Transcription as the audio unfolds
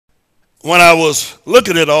when I was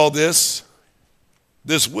looking at all this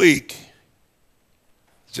week,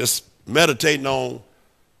 just meditating on,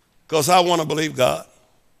 because I want to believe God.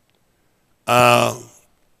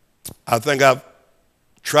 I think I've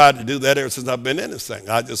tried to do that ever since I've been in this thing.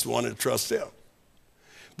 I just wanted to trust Him.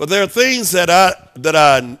 But there are things that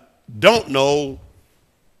I don't know,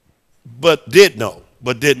 but didn't know.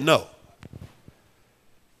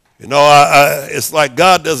 You know, it's like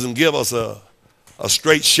God doesn't give us a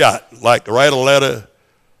straight shot, like write a letter,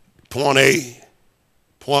 point A,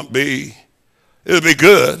 point B. It would be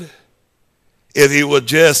good if He would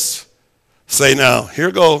just say, now,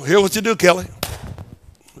 here's what you do, Kelly.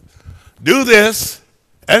 Do this,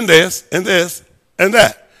 and this, and this, and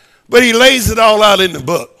that. But He lays it all out in the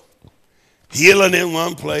book. Healing in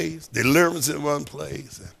one place, deliverance in one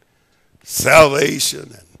place, and salvation,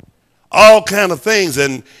 and all kind of things.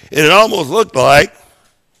 And it almost looked like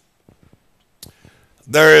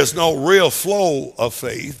there is no real flow of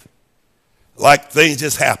faith, like things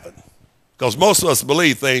just happen. Because most of us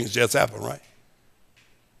believe things just happen, right?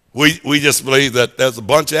 We just believe that there's a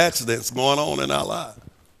bunch of accidents going on in our lives.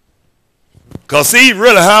 Because see,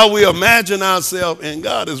 really how we imagine ourselves in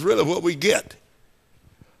God is really what we get.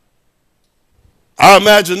 Our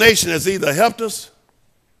imagination has either helped us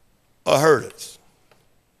or hurt us.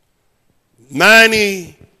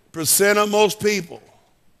 90% of most people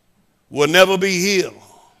will never be healed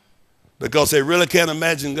because they really can't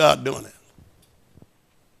imagine God doing it.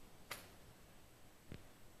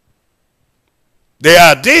 The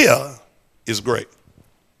idea is great.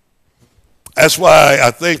 That's why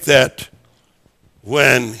I think that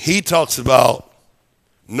when He talks about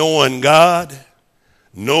knowing God,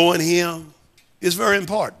 knowing Him, it's very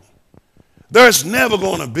important. There's never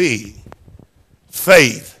going to be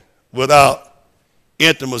faith without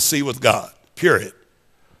intimacy with God, period.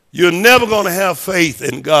 You're never going to have faith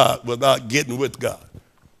in God without getting with God.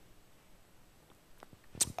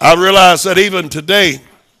 I realize that even today,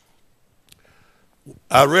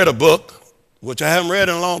 I read a book, which I haven't read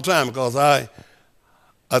in a long time because I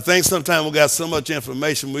think sometimes we got so much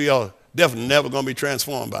information we are definitely never going to be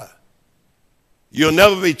transformed by. You'll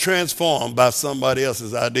never be transformed by somebody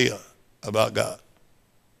else's idea about God.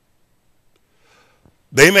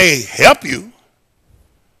 They may help you,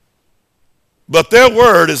 but their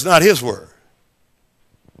word is not His word.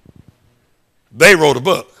 They wrote a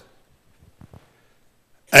book.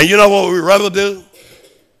 And you know what we'd rather do?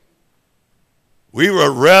 We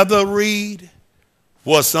would rather read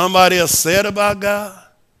what somebody else said about God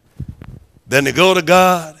than to go to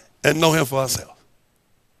God and know Him for ourselves.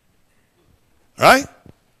 Right?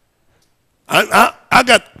 I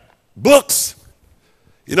got books.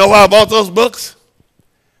 You know why I bought those books?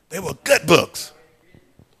 They were good books.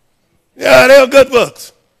 Yeah, they were good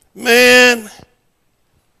books. Man,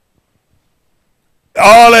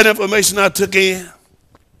 all that information I took in.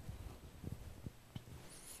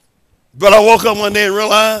 But I woke up one day and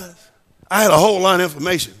realized I had a whole lot of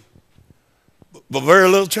information, but very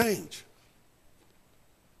little change.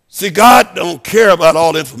 See, God don't care about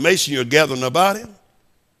all the information you're gathering about Him.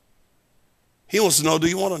 He wants to know, do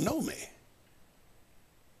you want to know me?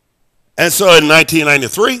 And so in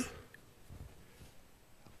 1993,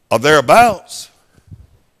 or thereabouts,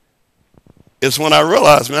 it's when I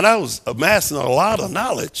realized, man, I was amassing a lot of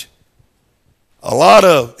knowledge, a lot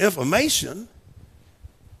of information.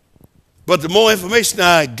 But the more information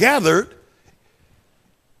I gathered,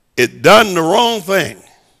 it done the wrong thing.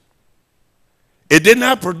 It did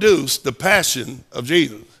not produce the passion of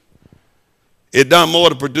Jesus. It done more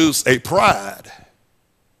to produce a pride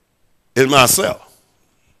in myself.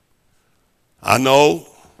 I know,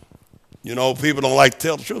 people don't like to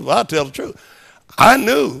tell the truth, but I'll tell the truth. I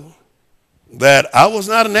knew that I was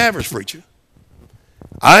not an average preacher.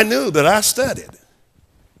 I knew that I studied.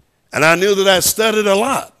 And I knew that I studied a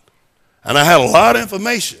lot. And I had a lot of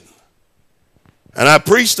information. And I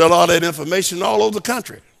preached a lot of that information all over the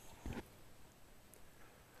country.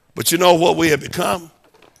 But you know what we have become?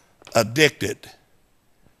 Addicted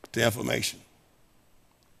to information.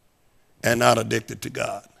 And not addicted to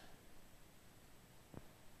God.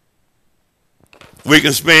 We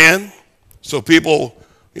can spend, so people,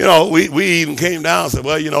 we even came down and said,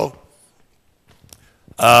 well,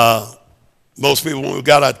 most people when we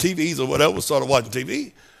got our TVs or whatever, started watching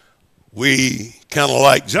TV, we kind of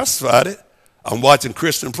like justified it. I'm watching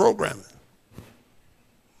Christian programming.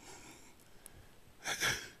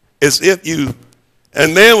 It's if you,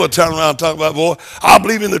 and then we'll turn around and talk about, boy, I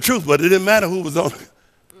believe in the truth, but it didn't matter who was on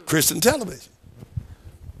Christian television.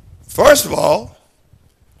 First of all,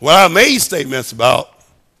 when I made statements about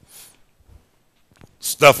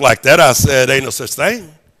stuff like that, I said, ain't no such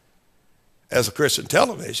thing as a Christian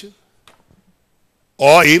television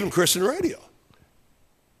or even Christian radio.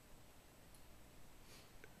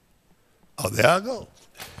 Oh, there I go.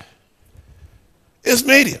 It's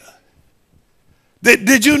media.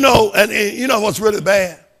 Did you know, and you know what's really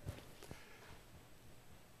bad?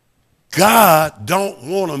 God don't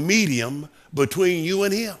want a medium between you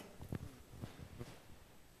and him.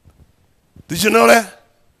 Did you know that?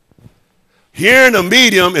 Hearing a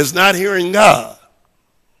medium is not hearing God.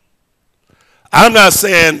 I'm not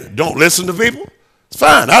saying don't listen to people. It's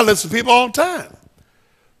fine. I listen to people all the time.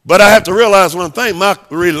 But I have to realize one thing. My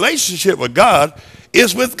relationship with God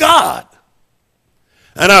is with God.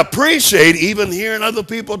 And I appreciate even hearing other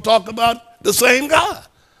people talk about the same God.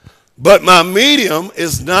 But my medium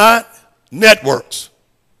is not networks.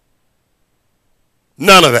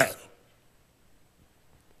 None of that.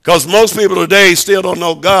 Because most people today still don't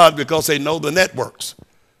know God because they know the networks.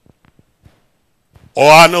 Or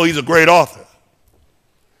I know he's a great author.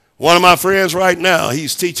 One of my friends right now,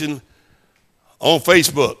 he's teaching on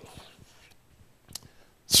Facebook.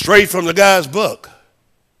 Straight from the guy's book.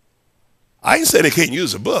 I ain't say they can't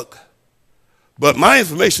use a book. But my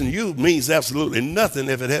information to you means absolutely nothing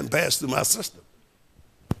if it hadn't passed through my system.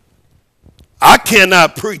 I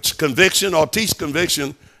cannot preach conviction or teach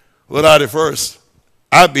conviction without it first.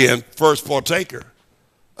 I being first partaker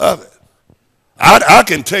of it. I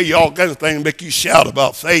can tell you all kinds of things, make you shout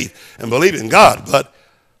about faith and believe in God, but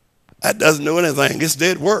that doesn't do anything. It's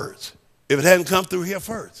dead words if it hadn't come through here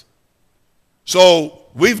first. So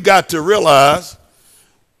we've got to realize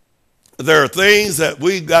there are things that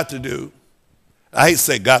we've got to do. I hate to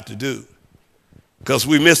say got to do because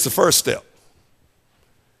we missed the first step.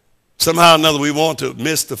 Somehow or another we want to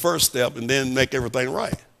miss the first step and then make everything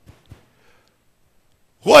right.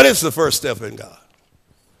 What is the first step in God?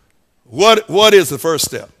 What is the first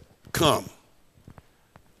step? Come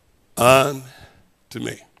unto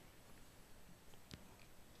me.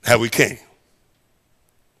 Have we came?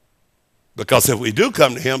 Because if we do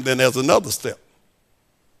come to him, then there's another step.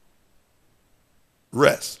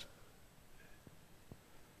 Rest.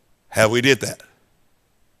 Have we did that?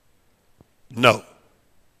 No.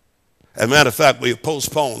 As a matter of fact, we have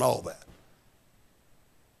postponed all that.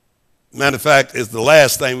 Matter of fact, it's the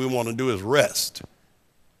last thing we want to do is rest.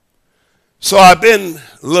 So I've been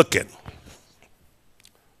looking,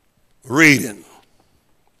 reading,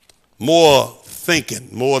 more thinking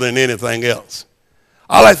more than anything else.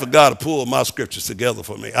 I like for God to pull my scriptures together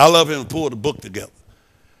for me. I love him to pull the book together.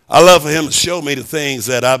 I love for him to show me the things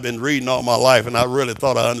that I've been reading all my life and I really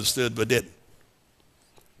thought I understood but didn't.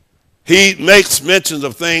 He makes mentions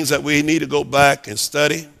of things that we need to go back and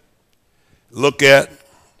study, look at.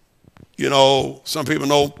 You know, some people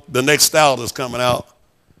know the next style that's coming out,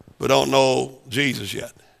 but don't know Jesus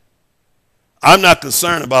yet. I'm not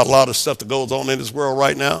concerned about a lot of stuff that goes on in this world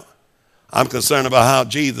right now. I'm concerned about how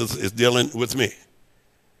Jesus is dealing with me.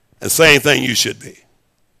 And same thing you should be.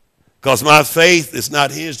 Because my faith is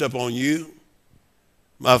not hinged upon you.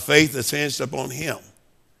 My faith is hinged upon him.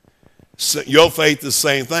 So your faith is the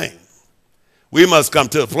same thing. We must come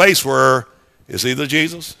to a place where it's either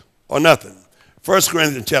Jesus or nothing. 1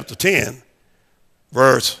 Corinthians chapter 10,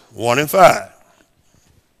 verse 1 and 5.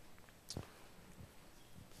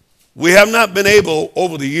 We have not been able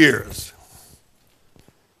over the years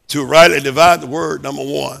to rightly divide the word, number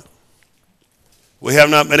one. We have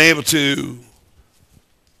not been able to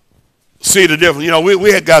see the difference. You know,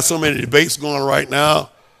 we have got so many debates going right now,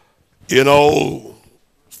 you know,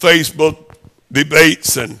 Facebook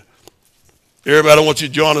debates, and everybody wants you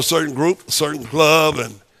to join a certain group, a certain club,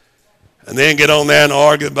 and then get on there and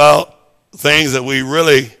argue about things that we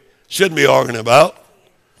really shouldn't be arguing about.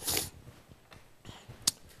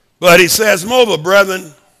 But he says, moreover,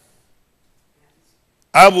 brethren,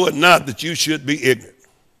 I would not that you should be ignorant,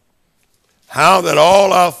 how that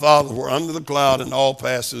all our fathers were under the cloud and all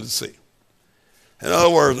passed through the sea. In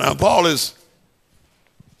other words, now Paul is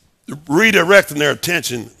redirecting their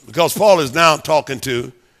attention because Paul is now talking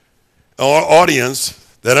to an audience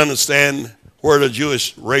that understand where the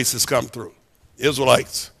Jewish race has come through,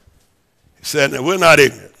 Israelites. He said, that we're not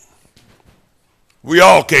ignorant. We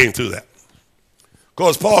all came through that. Of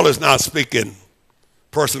course, Paul is not speaking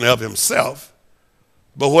personally of himself,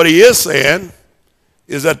 but what he is saying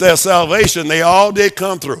is that their salvation, they all did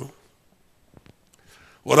come through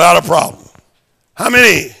without a problem. How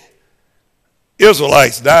many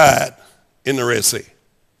Israelites died in the Red Sea?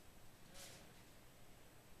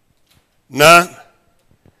 None.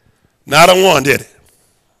 Not a one, did it?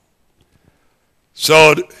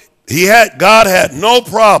 So God had no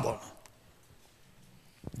problem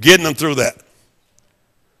getting them through that.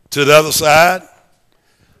 To the other side,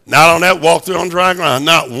 Not on that walk through on dry ground.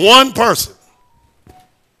 Not one person.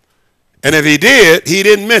 And if he did, he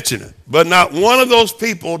didn't mention it. But not one of those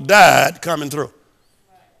people died coming through.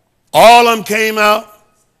 All of them came out.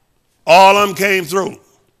 All of them came through.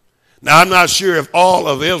 Now, I'm not sure if all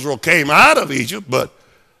of Israel came out of Egypt, but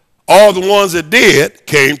all the ones that did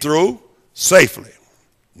came through safely.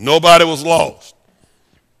 Nobody was lost.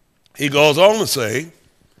 He goes on to say,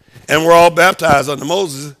 and we're all baptized under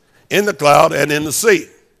Moses in the cloud and in the sea.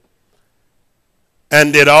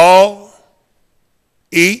 And did all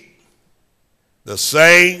eat the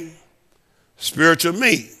same spiritual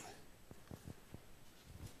meat.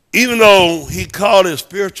 Even though he called it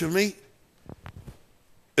spiritual meat,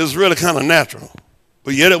 it was really kind of natural.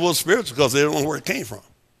 But yet it was spiritual because they don't know where it came from.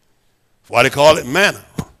 That's why they call it manna.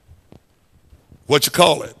 What you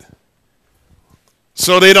call it.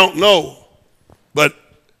 So they don't know. But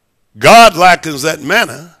God likens that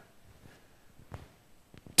manna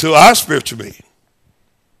to our spiritual meat.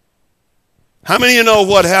 How many of you know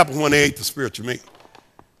what happened when they ate the spiritual meat?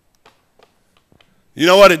 You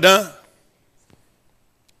know what it done?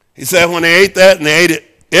 He said when they ate that, and they ate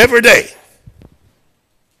it every day,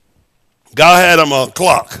 God had them a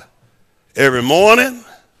clock. Every morning,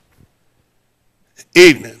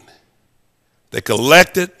 evening, they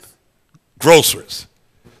collected groceries.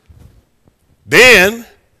 Then,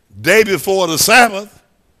 day before the Sabbath,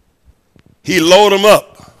 he loaded them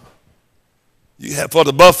up. You had for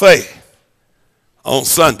the buffet on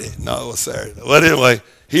Sunday. No, it was Saturday. But anyway,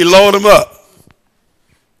 he loaded them up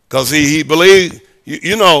because he believed,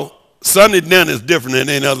 you know, Sunday dinner is different than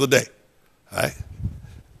any other day. Right?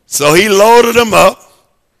 So he loaded them up.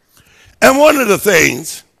 And one of the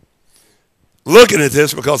things, looking at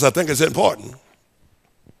this, because I think it's important,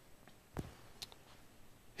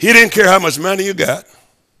 he didn't care how much money you got,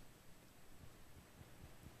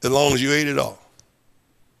 as long as you ate it all.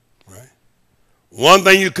 Right? One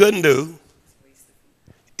thing you couldn't do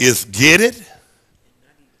is get it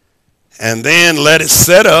and then let it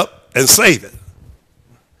set up and save it.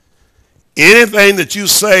 Anything that you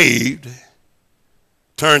saved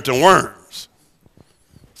turned to worms.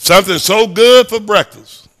 Something so good for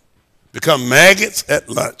breakfast become maggots at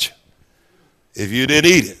lunch if you didn't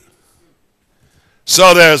eat it.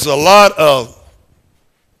 So there's a lot of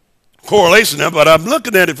correlation there, but I'm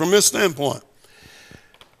looking at it from this standpoint.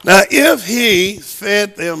 Now, if he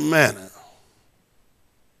fed them manna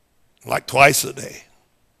like twice a day,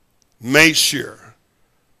 made sure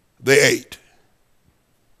they ate,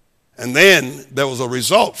 and then there was a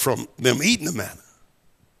result from them eating the manna.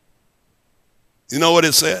 You know what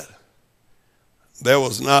it said? There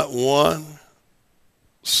was not one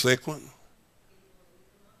sick one,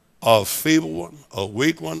 a feeble one, a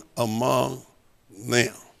weak one among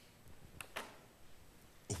them.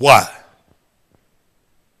 Why?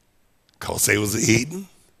 Because they was eating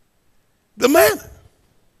the manna.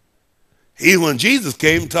 Even when Jesus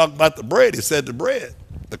came and talked about the bread, he said the bread,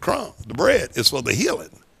 the crumb, the bread is for the healing.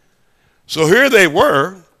 So here they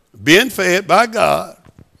were, being fed by God.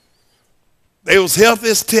 They was healthy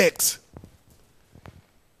as ticks.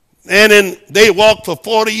 And then they walked for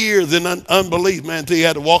 40 years in unbelief, man, until you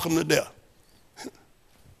had to walk them to death.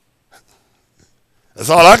 That's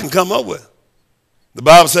all I can come up with. The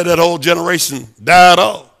Bible said that whole generation died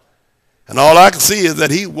off. And all I can see is that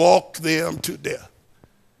he walked them to death.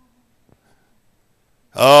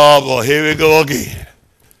 Oh, boy, here we go again.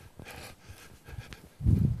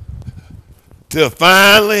 Till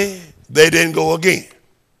finally, they didn't go again.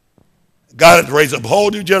 God had to raise up a whole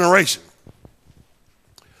new generation.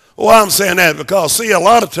 Why I'm saying that? Because, see, a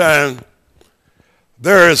lot of times,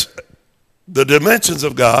 there's the dimensions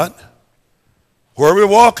of God, where we're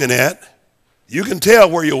walking at. You can tell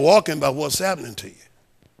where you're walking by what's happening to you.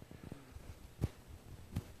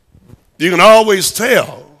 You can always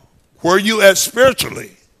tell where you at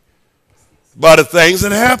spiritually by the things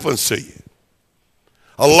that happens to you.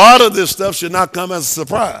 A lot of this stuff should not come as a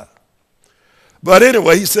surprise. But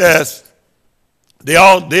anyway, he says, they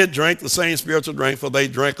all did drink the same spiritual drink, for they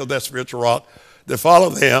drank of that spiritual rock that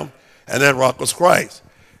followed them, and that rock was Christ.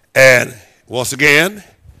 And once again,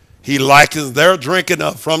 he likens their drinking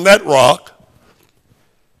up from that rock.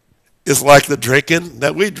 It's like the drinking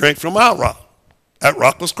that we drink from our rock. That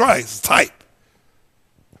rock was Christ, type.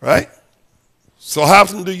 Right? So how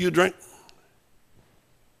often do you drink?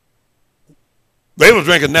 They were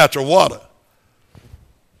drinking natural water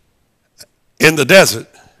in the desert.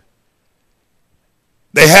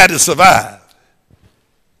 They had to survive.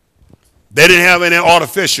 They didn't have any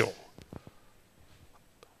artificial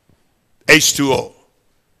H2O.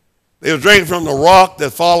 They were drinking from the rock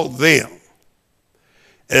that followed them.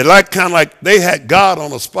 And kind of like they had God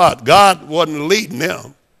on the spot. God wasn't leading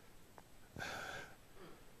them.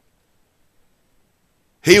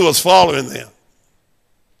 He was following them.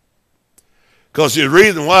 Because the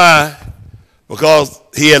reason why, because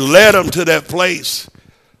he had led them to that place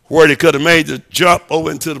where they could have made the jump over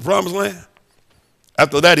into the promised land.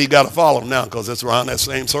 After that, he got to follow them now because it's around that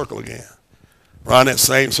same circle again. Around that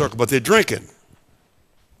same circle. But they're drinking.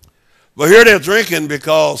 But here they're drinking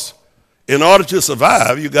because in order to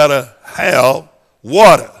survive, you got to have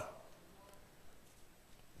water.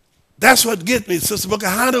 That's what gets me, Sister Booker.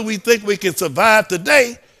 How do we think we can survive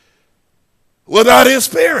today without his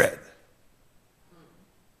spirit?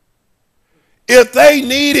 If they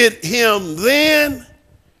needed him then,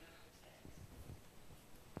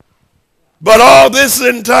 but all this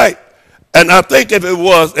in type. And I think if we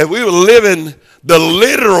were living the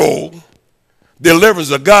literal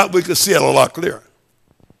deliverance of God, we could see it a lot clearer.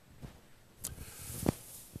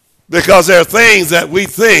 Because there are things that we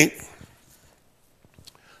think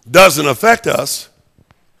doesn't affect us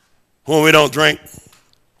when we don't drink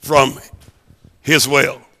from his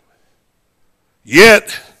well.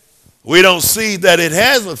 Yet, we don't see that it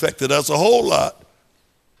has affected us a whole lot.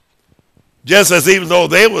 Just as even though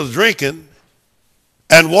they was drinking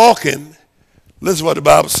and walking, listen to what the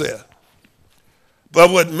Bible said.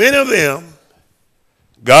 But with many of them,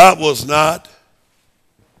 God was not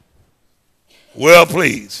well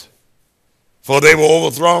pleased, for they were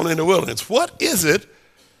overthrown in the wilderness. What is it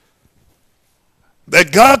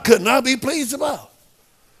that God could not be pleased about?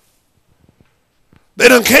 They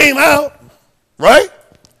done came out, right?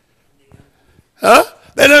 Huh?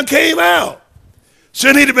 They done came out.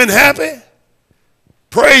 Shouldn't he have been happy?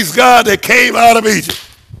 Praise God, they came out of Egypt.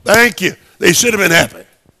 Thank you. They should have been happy.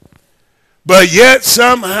 But yet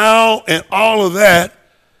somehow in all of that,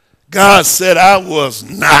 God said, I was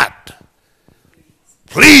not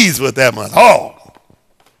pleased with them at all.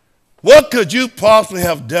 What could you possibly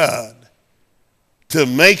have done to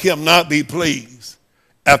make him not be pleased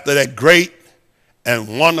after that great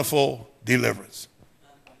and wonderful deliverance?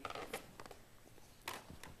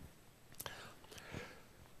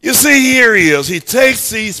 You see, here he is. He takes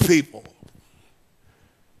these people,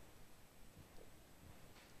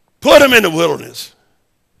 put them in the wilderness.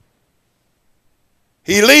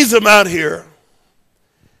 He leads them out here,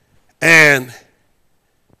 and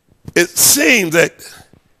it seems that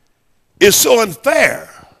it's so unfair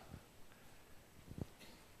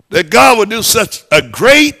that God would do such a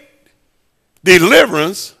great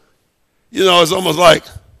deliverance. You know, it's almost like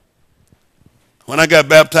when I got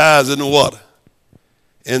baptized in the water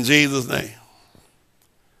in Jesus' name.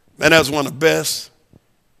 Man, that was one of the best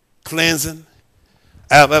cleansing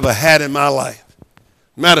I've ever had in my life.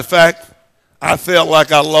 Matter of fact, I felt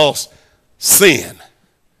like I lost sin.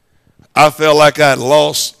 I felt like I had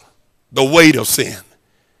lost the weight of sin.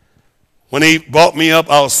 When he brought me up,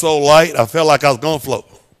 I was so light, I felt like I was going to float.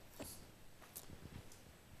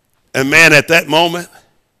 And man, at that moment,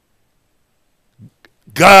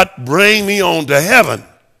 God bring me on to heaven.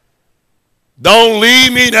 Don't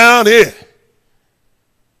leave me down here.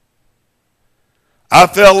 I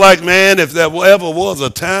felt like, man, if there ever was a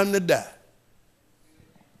time to die,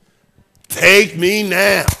 take me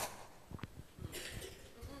now.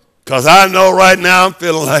 Because I know right now I'm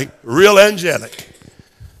feeling like real angelic.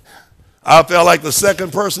 I felt like the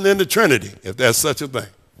second person in the Trinity, if there's such a thing.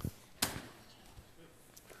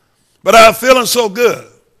 But I'm feeling so good.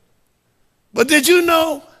 But did you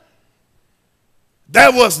know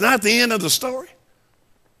that was not the end of the story?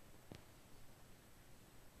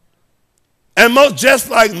 And just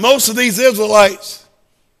like most of these Israelites,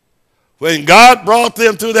 when God brought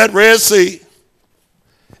them through that Red Sea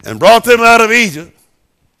and brought them out of Egypt,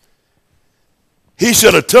 he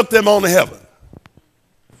should have took them on to heaven.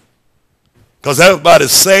 Because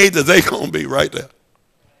everybody's saved as they're going to be right there.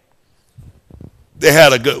 They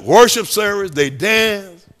had a good worship service. They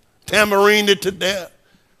danced, tambourine-ed to death.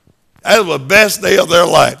 That was the best day of their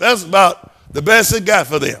life. That's about the best it got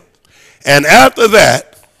for them. And after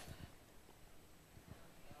that,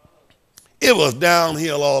 it was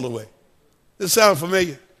downhill all the way. Does this sound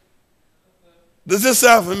familiar? Does this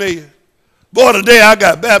sound familiar? Boy, today I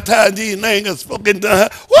got baptized in Jesus' name and spoken to.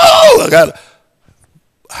 Whoa!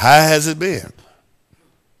 How has it been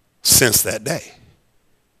since that day?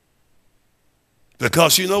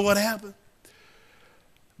 Because you know what happened?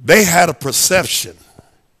 They had a perception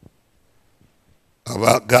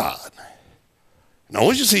about God. Now,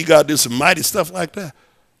 once you see God do some mighty stuff like that,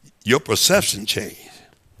 your perception changed.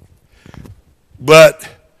 But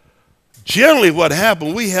generally what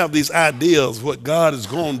happened, we have these ideas what God is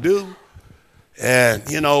going to do, And,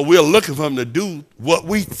 you know, we're looking for him to do what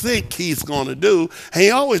we think he's going to do. And he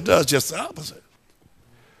always does just the opposite.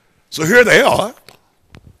 So here they are.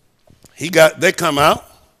 They come out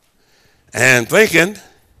and thinking,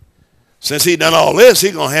 since he done all this,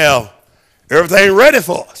 he's going to have everything ready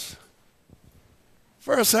for us.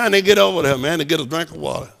 First time they get over there, man, to get a drink of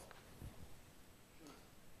water.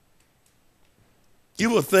 You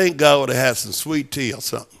would think God would have had some sweet tea or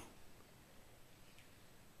something.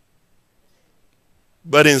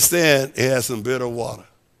 But instead, he has some bitter water.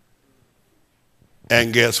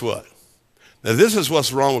 And guess what? Now, this is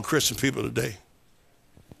what's wrong with Christian people today.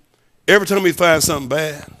 Every time we find something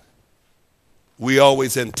bad, we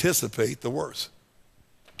always anticipate the worst.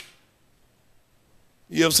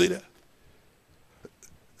 You ever see that?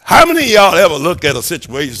 How many of y'all ever look at a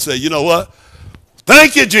situation and say, you know what?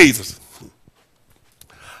 Thank you, Jesus.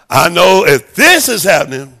 I know if this is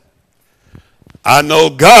happening, I know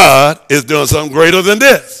God is doing something greater than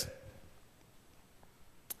this.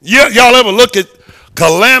 Y'all ever look at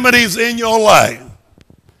calamities in your life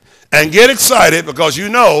and get excited because you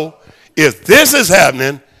know if this is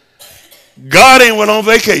happening, God ain't went on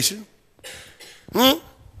vacation. And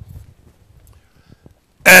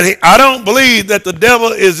I don't believe that the devil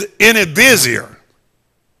is any busier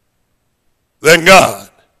than God.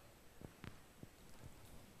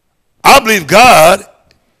 I believe God,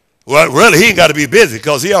 well, really, he ain't got to be busy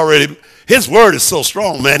because his word is so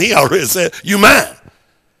strong, man. He already said, you mine.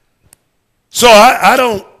 So I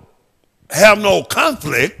don't have no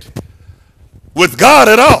conflict with God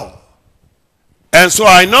at all. And so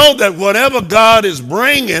I know that whatever God is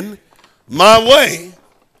bringing my way,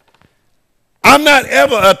 I'm not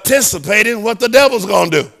ever anticipating what the devil's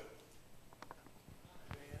going to do.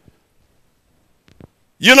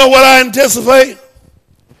 You know what I anticipate?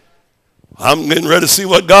 I'm getting ready to see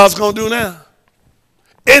what God's going to do now.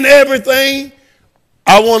 In everything,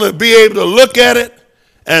 I want to be able to look at it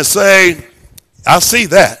and say, I see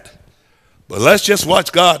that. But let's just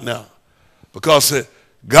watch God now. Because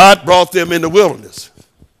God brought them in the wilderness.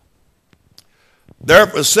 Their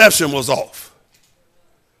perception was off.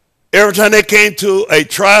 Every time they came to a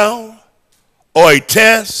trial or a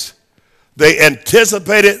test, they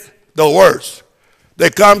anticipated the worst. They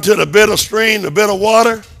come to the bitter stream, the bitter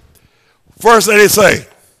water. First thing they say,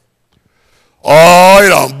 oh, he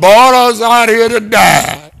done brought us out here to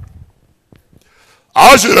die.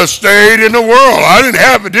 I should have stayed in the world. I didn't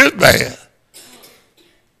have it this bad.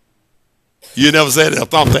 You never said that or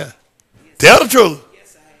thought that? Yes. Tell the truth.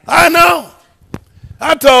 Yes, I know.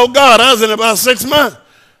 I told God I was in about 6 months.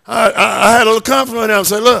 I had a little confidence in him. I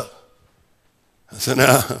said, look. I said,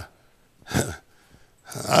 now,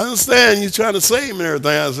 I understand you trying to save me and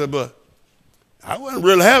everything. I said, but I wouldn't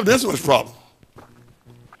really have this much problem.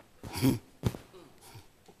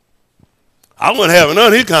 I wouldn't have none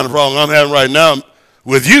of these kind of problems I'm having right now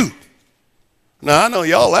with you. Now, I know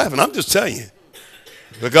y'all laughing. I'm just telling you.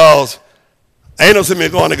 Because ain't no sense me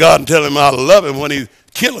going to God and telling him I love him when he's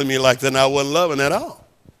killing me like that and I wasn't loving at all.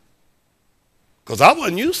 Because I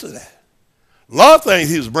wasn't used to that. A lot of things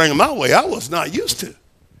he was bringing my way I was not used to.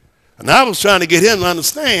 And I was trying to get him to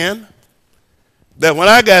understand that when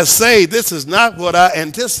I got saved, this is not what I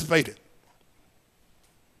anticipated.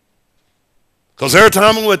 Because every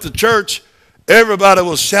time I went to church, everybody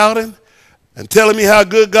was shouting and telling me how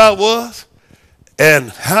good God was and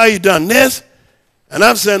how he done this. And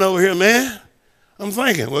I'm sitting over here, man, I'm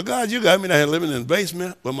thinking, well, God, you got me down here living in the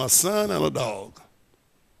basement with my son and a dog.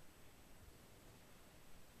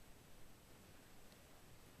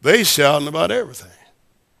 They shouting about everything.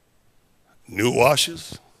 New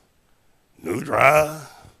washes, new dryer.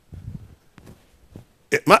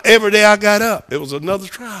 Every day I got up, it was another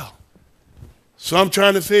trial. So I'm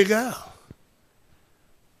trying to figure out.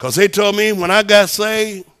 Because they told me when I got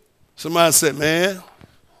saved, somebody said, man,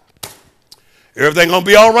 everything going to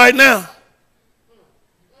be all right now.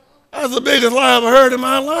 That's the biggest lie I've ever heard in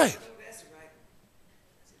my life.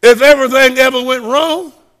 If everything ever went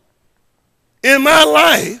wrong in my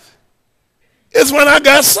life, it's when I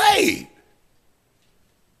got saved.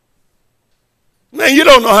 Man, you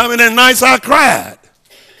don't know how many nights I cried.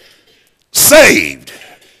 Saved.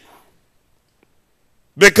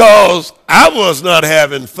 Because I was not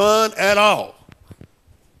having fun at all.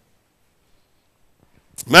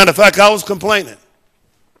 Matter of fact, I was complaining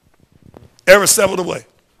every step of the way.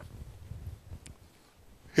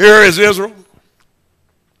 Here is Israel.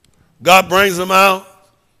 God brings them out.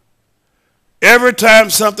 Every time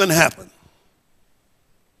something happened,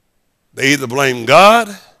 they either blame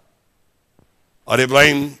God or they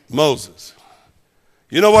blame Moses.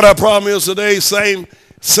 You know what our problem is today? Same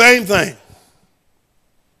thing.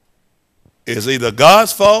 is either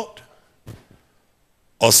God's fault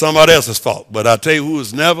or somebody else's fault. But I tell you who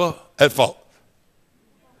is never at fault.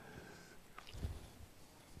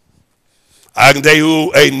 I can tell you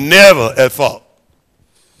who ain't never at fault.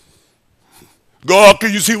 God,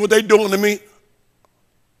 can you see what they doing to me?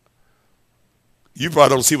 You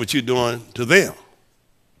probably don't see what you're doing to them.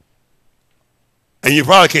 And you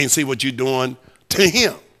probably can't see what you're doing to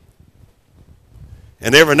him.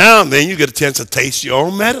 And every now and then you get a chance to taste your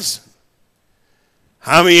own medicine.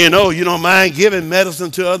 How many of you know you don't mind giving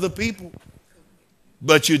medicine to other people,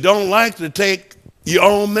 but you don't like to take your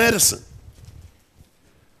own medicine?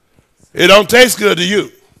 It don't taste good to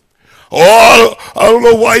you. Oh, I don't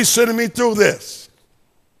know why he's sending me through this.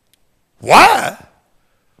 Why?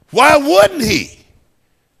 Why wouldn't he?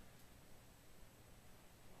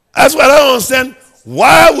 That's what I don't understand.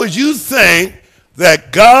 Why would you think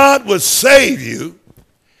that God would save you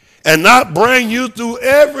and not bring you through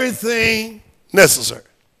everything necessary?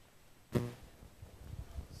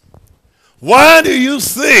 Why do you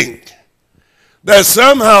think that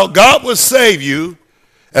somehow God would save you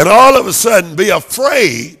and all of a sudden be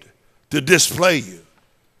afraid to display you?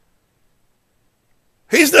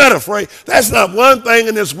 He's not afraid. That's not one thing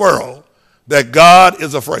in this world that God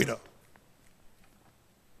is afraid of.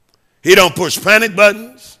 He don't push panic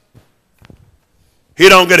buttons. He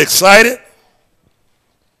don't get excited.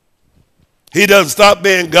 He doesn't stop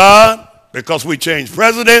being God because we change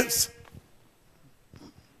presidents.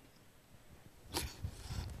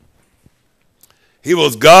 He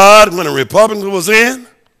was God when the Republican was in.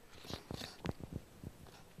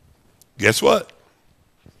 Guess what?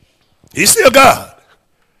 He's still God.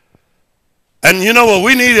 And you know what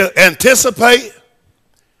we need to anticipate?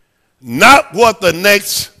 Not what the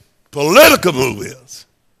next political move is.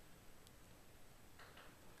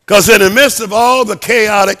 Because in the midst of all the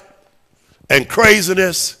chaotic and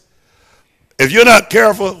craziness, if you're not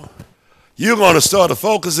careful, you're going to start to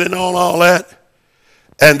focus in on all that.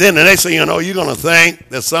 And then the next thing you know, you're going to think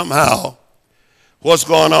that somehow what's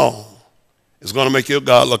going on is going to make your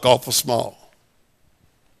God look awful small.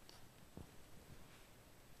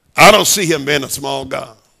 I don't see him being a small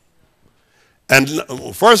God. And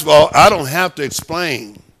first of all, I don't have to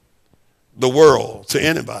explain the world to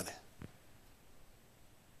anybody.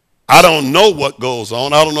 I don't know what goes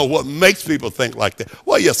on. I don't know what makes people think like that.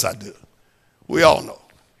 Well, yes, I do. We all know.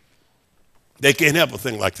 They can't help but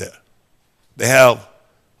think like that. They have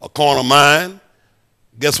a carnal mind.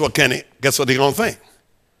 Guess what they're going to think?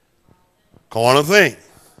 Carnal thing.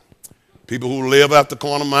 People who live after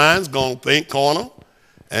carnal minds going to think carnal,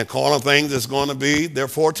 and carnal things is going to be their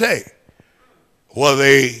forte. Whether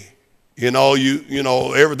they, you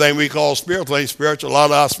know, everything we call spiritual ain't spiritual. A lot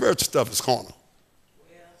of our spiritual stuff is carnal.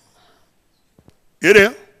 It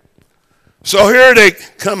is. So here they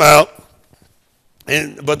come out,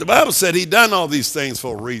 but the Bible said he done all these things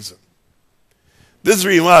for a reason. This is the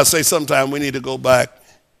reason why I say sometimes we need to go back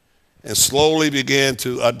and slowly begin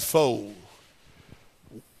to unfold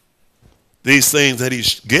these things that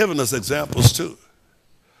he's given us examples to.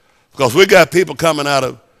 Because we got people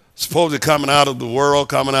supposedly coming out of the world,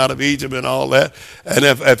 coming out of Egypt and all that. And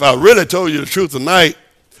if I really told you the truth tonight,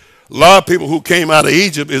 a lot of people who came out of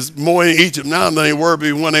Egypt is more in Egypt now than they were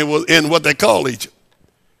when they were in what they call Egypt.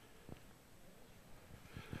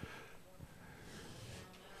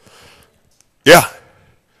 Yeah.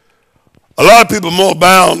 A lot of people are more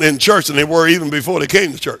bound in church than they were even before they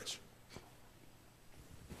came to church.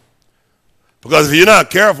 Because if you're not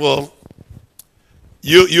careful,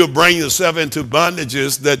 you'll bring yourself into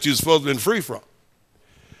bondages that you're supposed to be free from.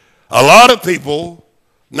 A lot of people,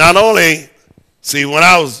 not only, see, when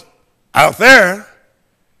I was out there,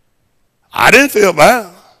 I didn't feel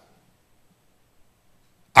bound.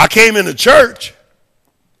 I came into church.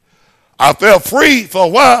 I felt free for a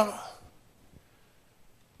while.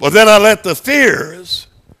 But then I let the fears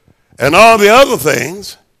and all the other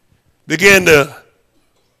things begin to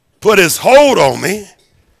put its hold on me.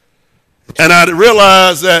 And I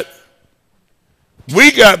realized that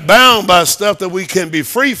we got bound by stuff that we can be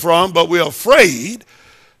free from, but we're afraid.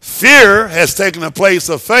 Fear has taken the place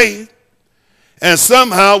of faith. And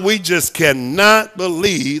somehow we just cannot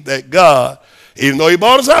believe that God, even though he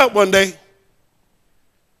bought us out one day,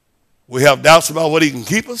 we have doubts about what he can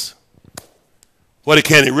keep us.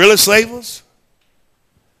 Can he really save us?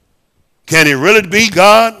 Can he really be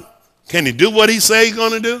God? Can he do what he say he's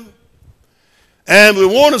going to do? And we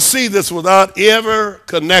want to see this without ever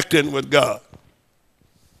connecting with God.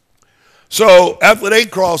 So after they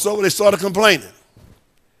crossed over, they started complaining.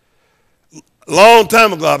 A long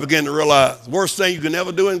time ago, I began to realize the worst thing you can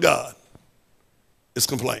ever do in God is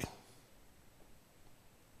complain.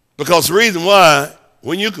 Because the reason why,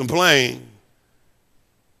 when you complain,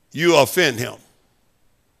 you offend him.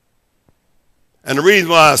 And the reason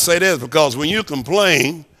why I say that is because when you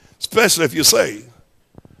complain, especially if you say,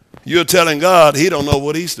 you're telling God he don't know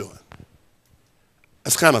what he's doing.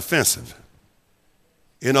 That's kind of offensive.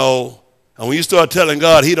 You know, and when you start telling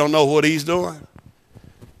God he don't know what he's doing,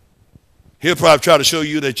 he'll probably try to show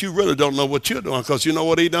you that you really don't know what you're doing, because you know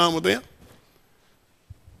what he done with them?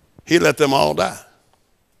 He let them all die.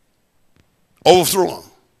 Overthrew them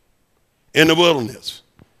in the wilderness.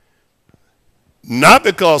 Not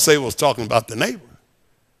because they was talking about the neighbor.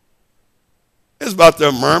 It's about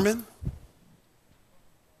their murmuring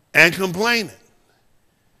and complaining.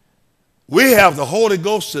 We have the Holy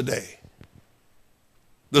Ghost today.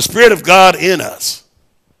 The Spirit of God in us.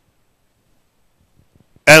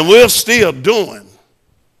 And we're still doing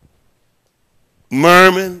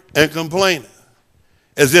murmuring and complaining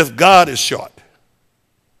as if God is short.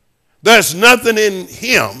 There's nothing in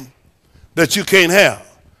him that you can't have.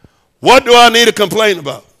 What do I need to complain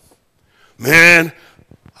about? Man,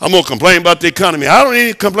 I'm going to complain about the economy. I don't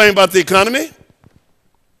need to complain about the economy.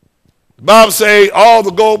 The Bible says all the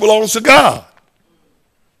gold belongs to God.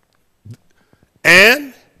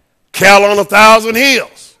 And cattle on 1,000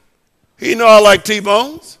 hills. He know I like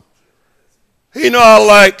T-bones. He know I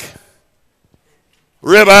like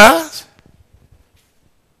ribeyes.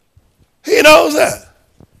 He knows that.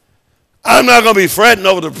 I'm not going to be fretting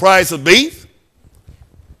over the price of beef.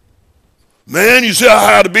 Man, you see how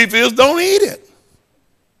high the beef is? Don't eat it.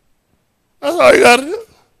 That's all you got to do.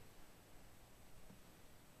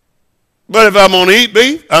 But if I'm going to eat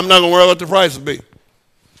beef, I'm not going to worry about the price of beef.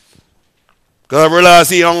 Because I realize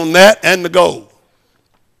he owned that and the gold.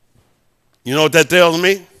 You know what that tells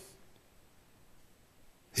me?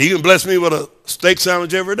 He can bless me with a steak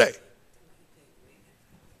sandwich every day.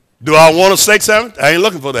 Do I want a steak sandwich? I ain't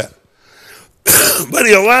looking for that. But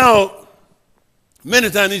he allowed, many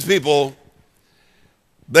times these people,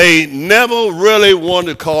 they never really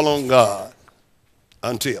wanted to call on God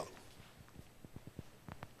until.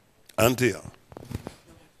 Only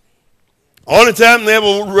time they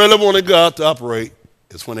ever really wanted God to operate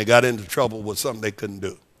is when they got into trouble with something they couldn't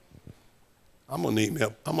do. I'm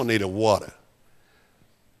gonna need a water.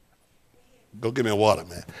 Go get me a water,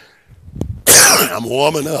 man. I'm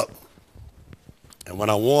warming up. And when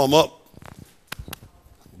I warm up,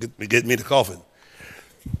 get me the coffin.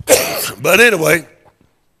 But anyway,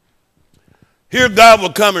 here God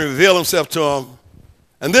will come and reveal himself to them.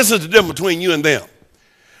 And this is the difference between you and them.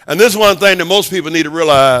 And this is one thing that most people need to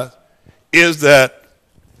realize is that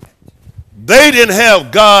they didn't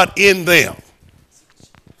have God in them.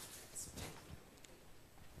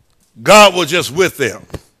 God was just with them.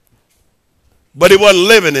 But he wasn't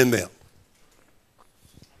living in them.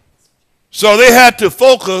 So they had to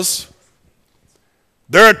focus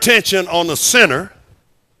their attention on the center,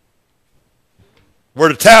 where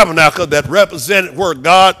the tabernacle that represented where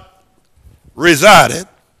God resided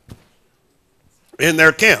in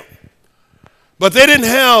their camp. But they didn't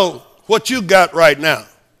have what you got right now.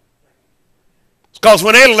 Because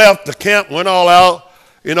when they left the camp, went all out,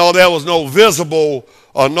 you know, there was no visible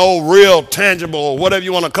or no real tangible or whatever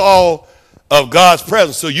you want to call of God's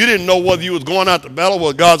presence. So you didn't know whether you was going out to battle,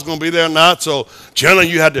 whether God's going to be there or not. So generally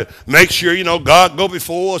you had to make sure, you know, God go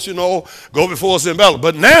before us, you know, go before us in battle.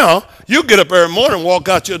 But now you get up every morning and walk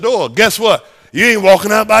out your door. Guess what? You ain't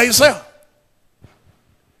walking out by yourself.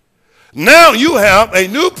 Now you have a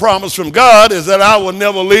new promise from God, is that I will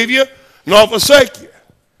never leave you nor forsake you.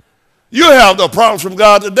 You have the promise from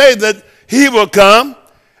God today that he will come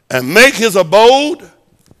and make his abode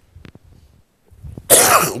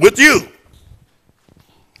with you.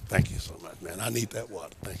 Thank you so much, man. I need that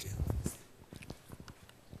water. Thank you.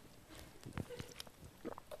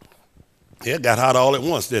 Yeah, it got hot all at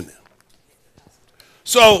once, didn't it?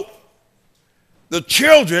 So the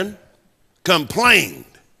children complained,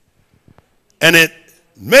 and it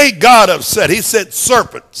made God upset. He said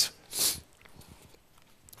serpents.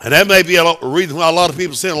 And that may be a reason why a lot of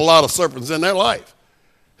people see a lot of serpents in their life.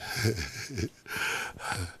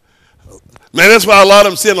 Man, that's why a lot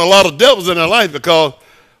of them seeing a lot of devils in their life, because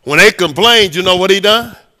when they complained, you know what he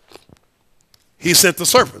done? He sent the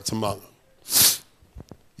serpents among them.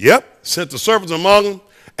 Yep, sent the serpents among them,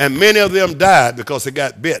 and many of them died because they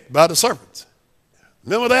got bit by the serpents.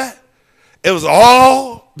 Remember that? It was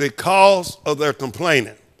all because of their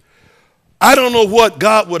complaining. I don't know what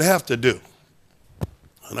God would have to do.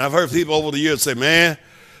 And I've heard people over the years say, man,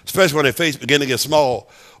 especially when their faith begin to get small,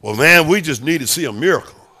 well, man, we just need to see a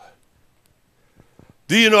miracle.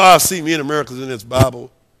 Do you know I see many miracles in this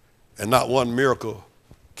Bible, and not one miracle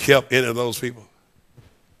kept any of those people?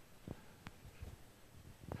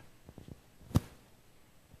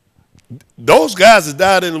 Those guys that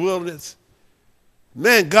died in the wilderness,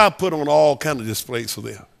 man, God put on all kind of displays for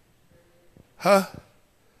them. Huh?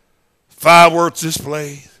 Fireworks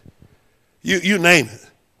displays. You name it.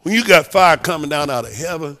 When you got fire coming down out of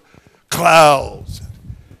heaven, clouds.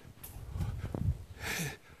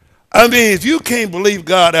 I mean, if you can't believe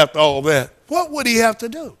God after all that, what would he have to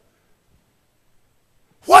do?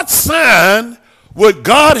 What sign would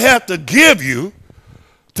God have to give you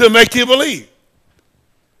to make you believe?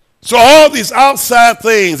 So all these outside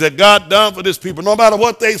things that God done for this people, no matter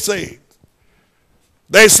what they say,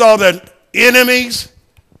 they saw that enemies,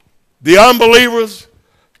 the unbelievers,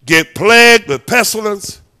 get plagued with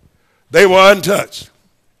pestilence. They were untouched.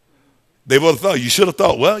 They would have thought, you should have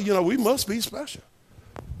thought, well, we must be special.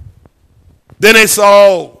 Then they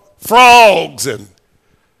saw frogs in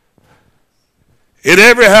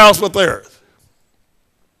every house with earth.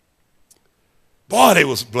 Boy, they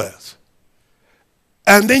was blessed.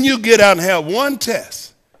 And then you get out and have one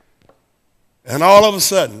test, and all of a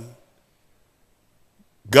sudden,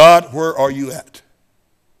 God, where are you at?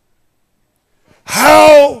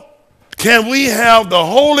 How can we have the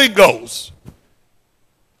Holy Ghost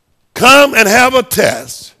come and have a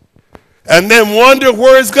test and then wonder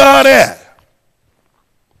where is God at?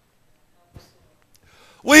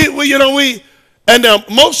 And the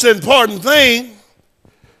most important thing,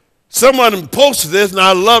 someone posted this, and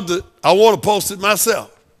I loved it. I want to post it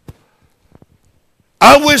myself.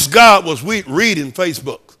 I wish God was reading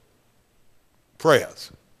Facebook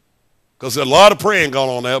prayers, because there's a lot of praying going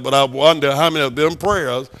on there, but I wonder how many of them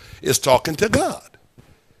prayers is talking to God.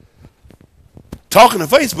 Talking to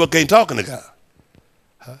Facebook ain't talking to God.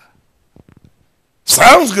 Huh?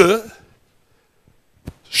 Sounds good.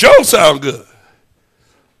 Sure sounds good.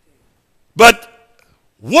 But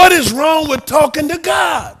what is wrong with talking to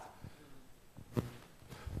God?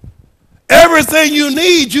 Everything you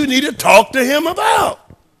need to talk to him about.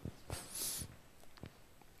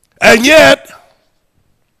 And yet,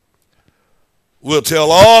 we'll tell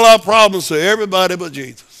all our problems to everybody but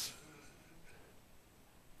Jesus.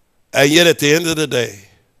 And yet at the end of the day,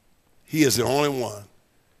 he is the only one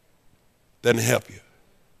that can help you.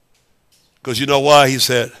 Because you know why? He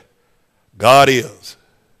said, God is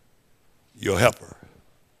your helper.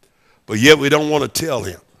 But yet we don't want to tell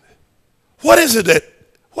him. What is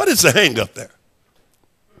the hang up there?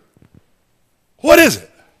 What is it?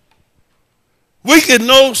 We can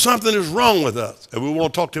know something is wrong with us, and we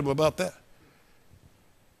won't talk to him about that.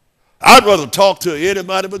 I'd rather talk to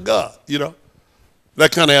anybody but God,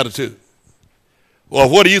 that kind of attitude. Well,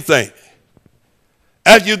 what do you think?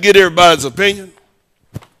 After you get everybody's opinion,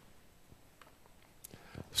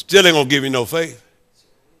 still ain't going to give you no faith.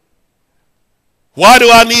 Why do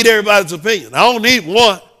I need everybody's opinion? I don't need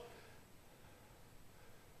one.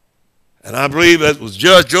 And I believe, as was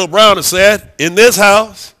Judge Joe Brown has said, in this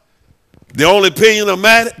house, the only opinion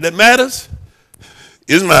that matters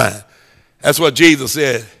is mine. That's what Jesus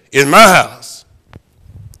said. In my house,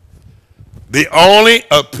 the only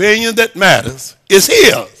opinion that matters is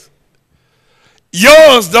his.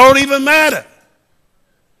 Yours don't even matter.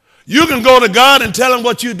 You can go to God and tell him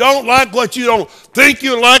what you don't like, what you don't think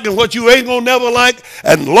you like, and what you ain't going to never like.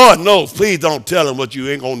 And Lord knows, please don't tell him what you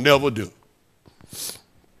ain't going to never do.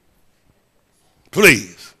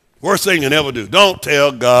 Please. Worst thing you can ever do. Don't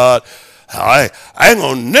tell God, I ain't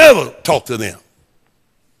going to never talk to them.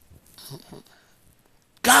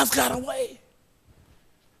 God's got a way.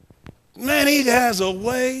 Man, he has a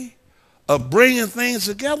way of bringing things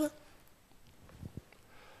together.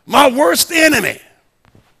 My worst enemy,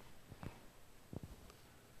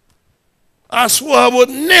 I swore I would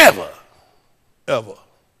never, ever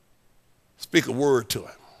speak a word to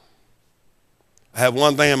him. I have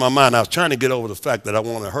one thing in my mind. I was trying to get over the fact that I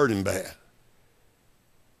want to hurt him bad.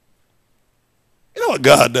 You know what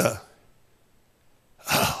God does?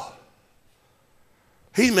 Oh,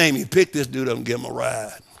 he made me pick this dude up and give him a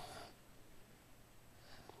ride.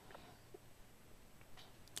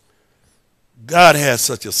 God has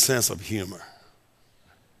such a sense of humor.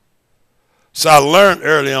 So I learned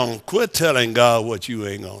early on, quit telling God what you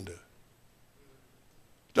ain't going to do.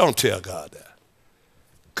 Don't tell God that.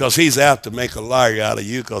 Because he's apt to make a liar out of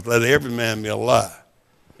you, because let every man be a lie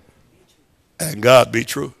and God be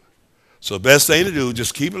true. So the best thing to do,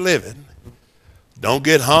 just keep living. Don't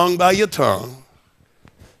get hung by your tongue.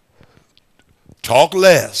 Talk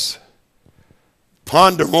less.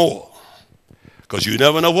 Ponder more. Because you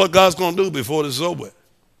never know what God's going to do before this is over with.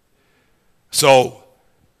 So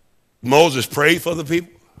Moses prayed for the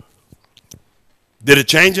people. Did it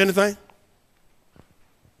change anything?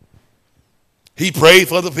 He prayed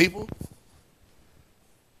for the people.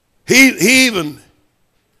 He even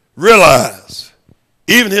realized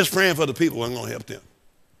even his praying for the people wasn't going to help them.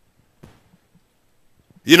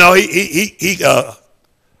 You know, he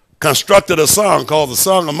constructed a song called the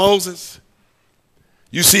Song of Moses.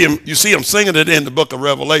 You see him singing it in the book of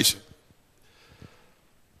Revelation.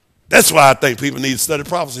 That's why I think people need to study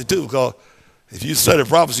prophecy too, because if you study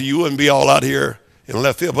prophecy, you wouldn't be all out here in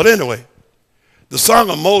left field. But anyway, the Song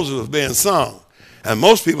of Moses was being sung, and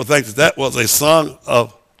most people think that was a song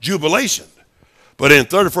of jubilation. But in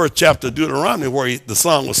 31st chapter of Deuteronomy, where the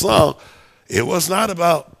song was sung, it was not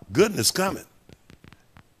about goodness coming.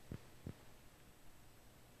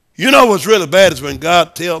 You know what's really bad is when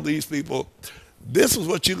God tells these people, this is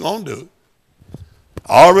what you're going to do.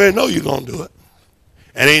 I already know you're going to do it.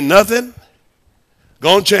 And ain't nothing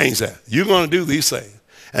going to change that. You're going to do these things.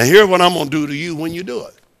 And here's what I'm going to do to you when you do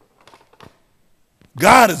it.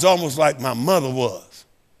 God is almost like my mother was.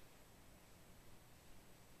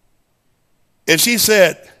 If she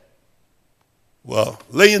said, well,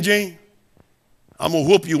 Lillian Jean, I'm going to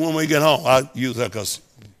whoop you when we get home. I use that because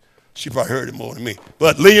she probably heard it more than me.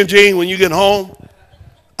 But Lillian Jean, when you get home,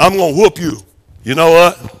 I'm going to whoop you. You know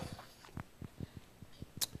what?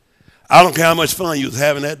 I don't care how much fun you was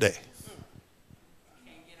having that day.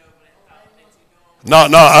 No,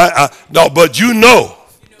 but you know.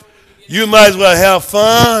 You might as well have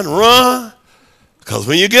fun, run, because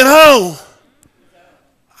when you get home,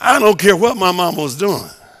 I don't care what my mama was doing.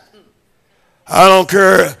 I don't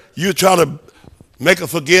care. You try to make her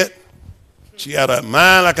forget. She had a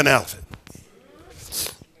mind like an elephant.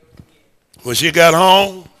 When she got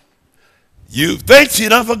home, you think she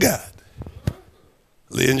done forgot.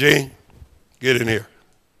 Lillian Jean, get in here.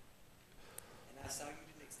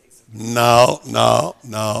 No.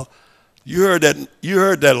 You heard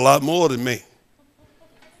that a lot more than me.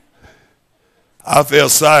 I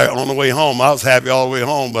felt sorry on the way home. I was happy all the way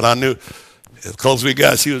home, but I knew as close as we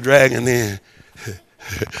got, she was dragging in.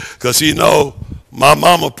 Because you know, my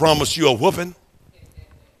mama promised you a whooping.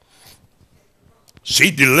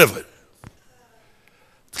 She delivered.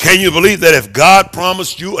 Can you believe that if God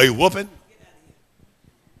promised you a whooping,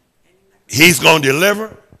 he's going to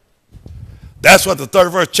deliver? That's what the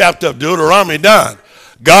 31st chapter of Deuteronomy done.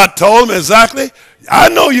 God told him exactly, I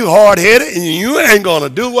know you hard-headed and you ain't going to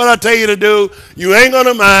do what I tell you to do. You ain't going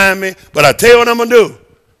to mind me, but I tell you what I'm going to do.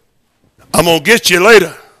 I'm going to get you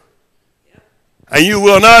later. And you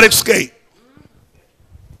will not escape.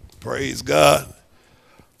 Praise God.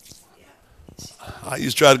 I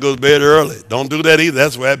used to try to go to bed early. Don't do that either.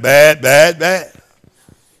 That's where bad.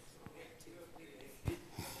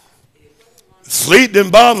 Sleep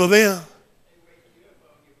didn't bother them.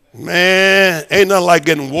 Man, ain't nothing like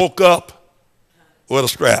getting woke up with a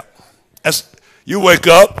strap. You wake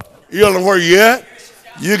up, you don't know where you at.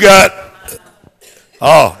 You got,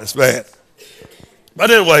 it's bad.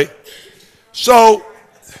 But anyway, so,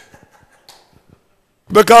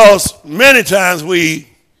 because many times we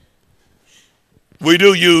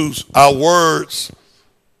do use our words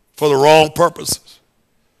for the wrong purposes.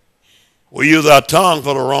 We use our tongue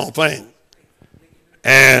for the wrong thing.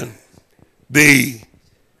 And the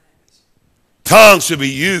tongue should be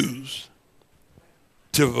used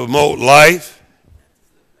to promote life,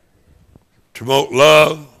 to promote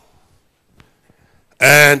love,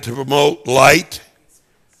 and to promote light.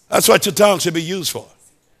 That's what your tongue should be used for.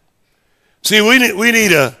 See, we need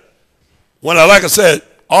like I said,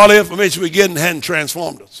 all the information we're getting hadn't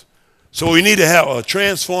transformed us. So we need to have a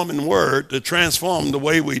transforming word to transform the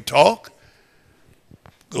way we talk,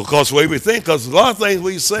 of course, the way we think, because a lot of things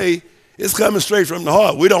we say is coming straight from the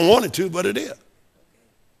heart. We don't want it to, but it is.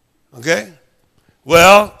 Okay?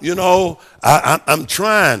 Well, you know, I'm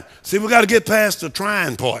trying. See, we got to get past the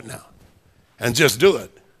trying part now and just do it.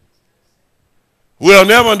 We'll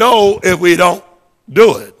never know if we don't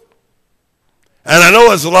do it. And I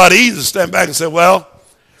know it's a lot easier to stand back and say, well,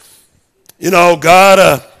 you know,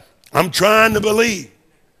 God, I'm trying to believe.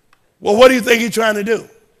 Well, what do you think he's trying to do?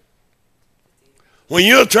 When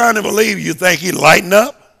you're trying to believe, you think he lighten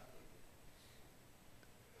up?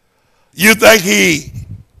 You think he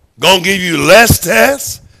going to give you less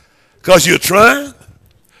tests because you're trying?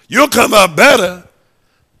 You'll come out better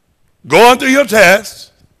going through your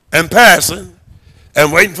tests and passing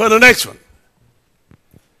and waiting for the next one.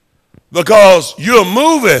 Because you're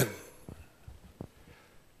moving.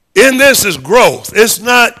 In this is growth. It's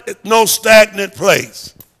not no stagnant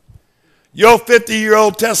place. Your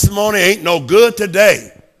 50-year-old testimony ain't no good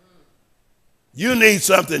today. You need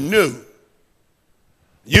something new.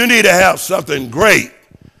 You need to have something great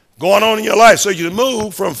going on in your life so you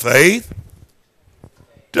move from faith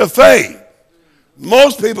to faith.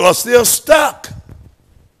 Most people are still stuck.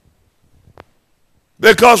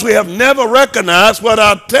 because we have never recognized what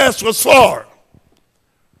our test was for.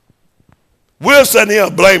 We're sitting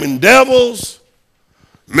here blaming devils.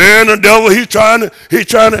 Man, the devil, he's trying to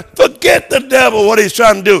forget the devil, what he's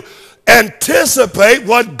trying to do. Anticipate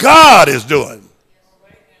what God is doing.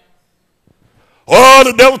 Oh,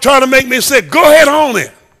 the devil trying to make me sick. Go ahead on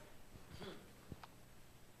it.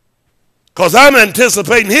 Because I'm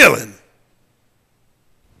anticipating healing.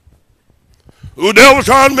 The devil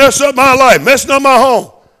trying to mess up my life, messing up my home.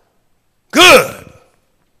 Good.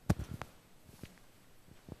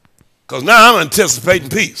 Because now I'm anticipating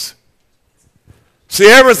peace. See,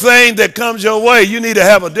 everything that comes your way, you need to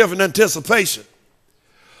have a different anticipation.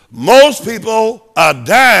 Most people are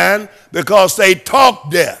dying because they talk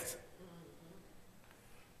death.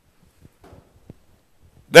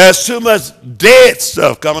 There's too much dead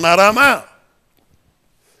stuff coming out of our mouth.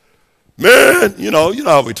 Man, you know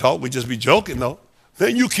how we talk. We just be joking, though.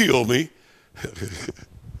 Man, you kill me.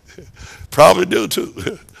 Probably do,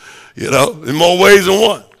 too. In more ways than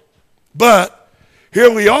one. But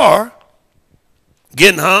here we are,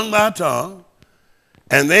 getting hung by a tongue,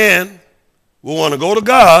 and then we want to go to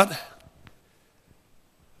God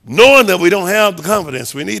knowing that we don't have the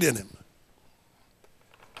confidence we need in him.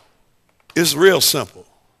 It's real simple.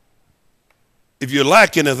 If you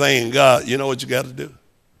lack anything in God, you know what you got to do?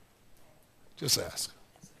 Just ask.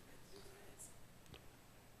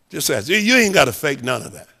 Just ask. You ain't got to fake none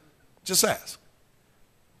of that. Just ask.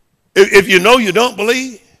 If you know you don't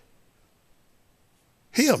believe,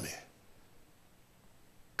 heal me.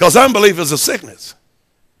 Because unbelief is a sickness.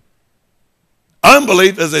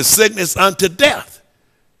 Unbelief is a sickness unto death.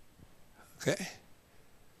 Okay?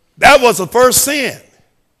 That was the first sin.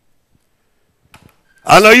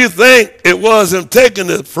 I know you think it was him taking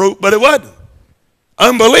the fruit, but it wasn't.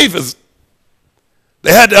 Unbelief is,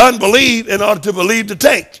 they had to unbelieve in order to believe to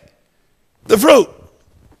take the fruit.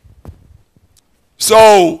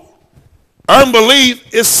 So,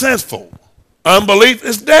 unbelief is sinful. Unbelief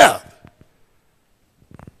is death.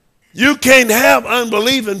 You can't have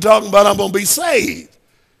unbelief and talking about I'm going to be saved.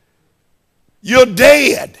 You're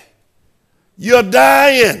dead. You're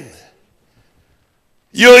dying.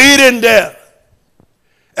 You're eating death.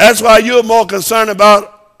 That's why you're more concerned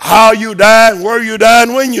about how you die and where you die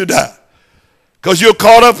and when you die. Because you're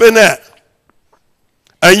caught up in that.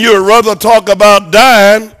 And you'd rather talk about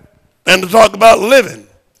dying than to talk about living.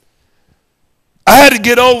 I had to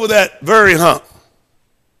get over that very hump.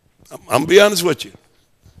 I'm going to be honest with you.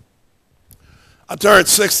 I turned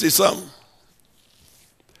 60-something.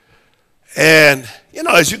 And,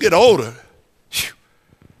 as you get older,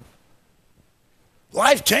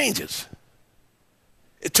 life changes.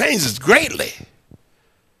 It changes greatly.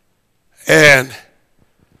 And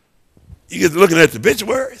you get looking at the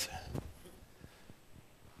obituaries,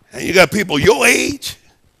 and you got people your age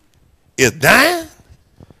is dying.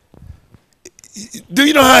 Do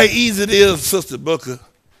you know how easy it is, Sister Booker,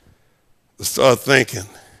 to start thinking,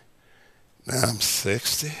 now I'm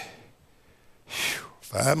 60.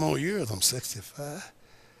 5 more years, I'm 65.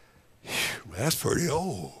 That's pretty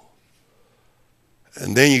old.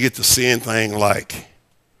 And then you get to seeing things like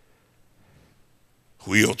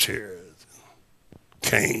wheelchairs,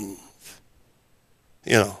 canes,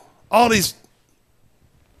 all these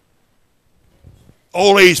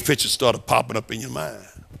old age pictures started popping up in your mind.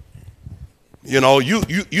 You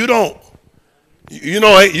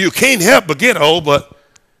can't help but get old, but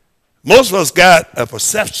most of us got a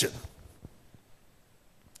perception.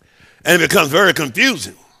 And it becomes very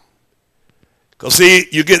confusing. Because, see,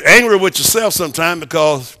 you get angry with yourself sometimes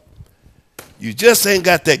because you just ain't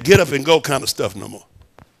got that get up and go kind of stuff no more.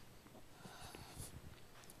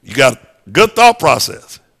 You got a good thought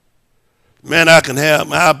process. Man, I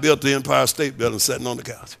built the Empire State Building sitting on the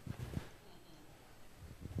couch.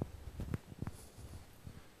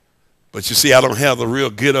 But you see, I don't have the real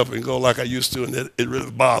get up and go like I used to, and it really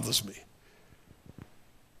bothers me.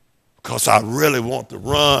 Because I really want to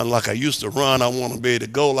run like I used to run. I want to be able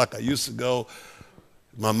to go like I used to go.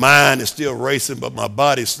 My mind is still racing, but my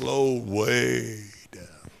body slowed way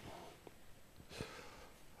down.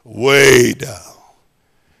 Way down.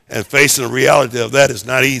 And facing the reality of that is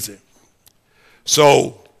not easy.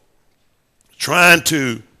 So, trying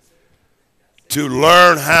to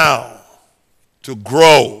learn how to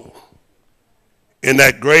grow in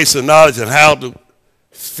that grace and knowledge and how to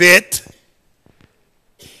fit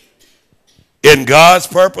in God's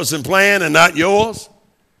purpose and plan and not yours.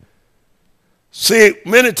 See,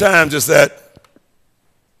 many times it's that,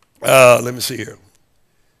 let me see here.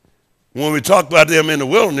 When we talk about them in the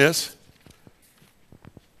wilderness,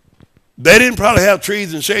 they didn't probably have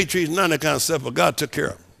trees and shade trees and none of that kind of stuff, but God took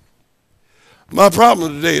care of them. My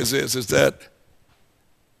problem today is this, is that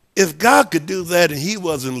if God could do that and he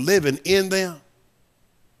wasn't living in them,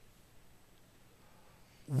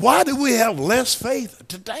 why do we have less faith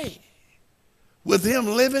today with him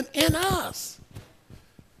living in us?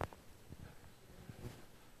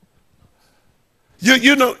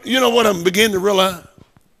 You know what I'm beginning to realize?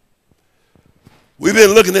 We've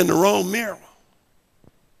been looking in the wrong mirror.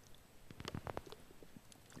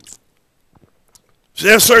 So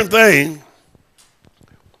there's certain things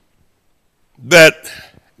that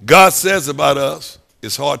God says about us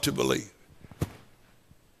is hard to believe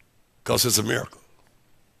because it's a miracle.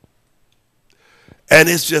 And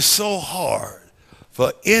it's just so hard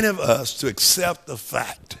for any of us to accept the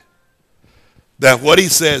fact that what he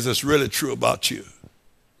says is really true about you.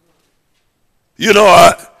 You know,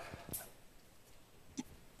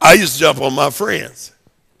 I used to jump on my friends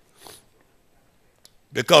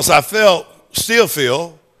because I still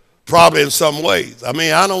feel, probably in some ways. I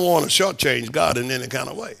mean, I don't want to shortchange God in any kind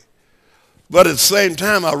of way. But at the same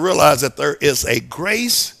time, I realize that there is a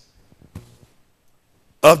grace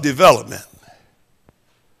of development.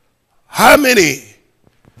 How many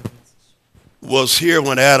was here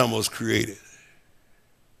when Adam was created?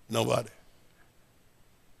 Nobody.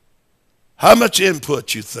 How much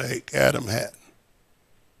input you think Adam had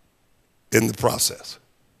in the process?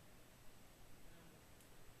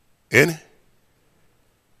 Any?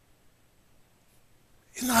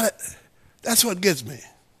 You know, that's what gets me.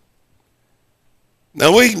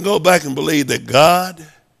 Now we can go back and believe that God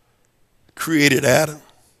created Adam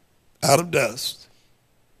out of dust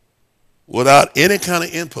without any kind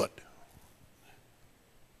of input.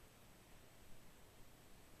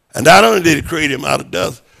 And not only did he create him out of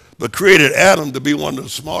dust, but created Adam to be one of the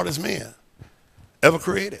smartest men ever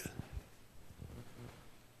created.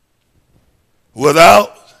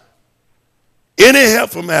 Without any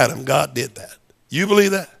help from Adam, God did that. You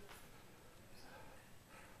believe that?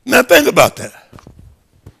 Now think about that.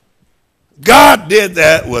 God did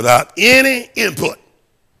that without any input.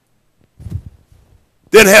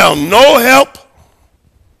 Didn't have no help.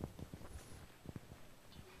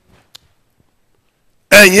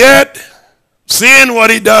 And yet, seeing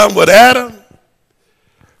what he done with Adam,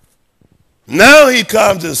 now he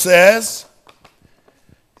comes and says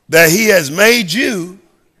that he has made you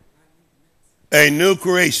a new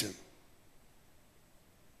creation.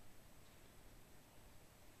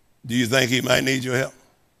 Do you think he might need your help?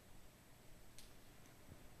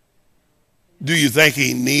 Do you think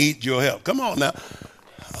he needs your help? Come on now.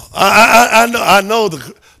 I know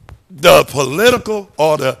the political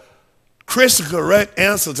or the Christian correct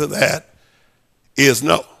answer to that is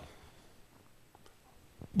no.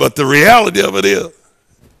 But the reality of it is,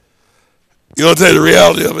 you know what I'll tell you the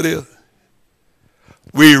reality of it is?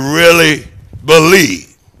 We really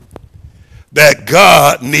believe that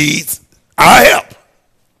God needs our help.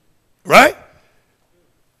 Right?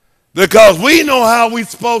 Because we know how we're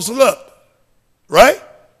supposed to look. Right?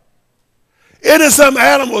 It is some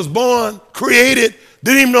Adam was born, created,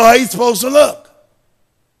 didn't even know how he's supposed to look.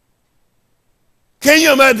 Can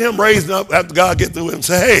you imagine him raising up after God get through him and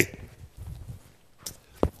say,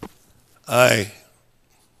 hey,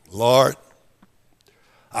 Lord,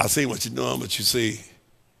 I see what you're doing, but you see,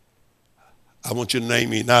 I want you to name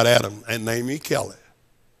me not Adam and name me Kelly.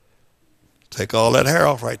 Take all that hair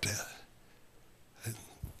off right there.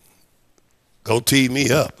 Go tee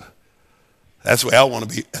me up. That's the way I want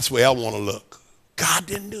to be. That's the way I want to look. God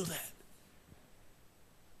didn't do that.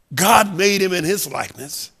 God made him in his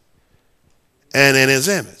likeness and in his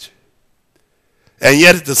image. And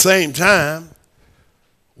yet at the same time,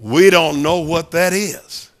 we don't know what that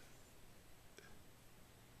is.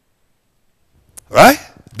 Right?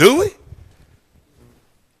 Do we?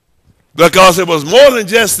 Because it was more than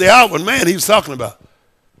just the outward man he was talking about.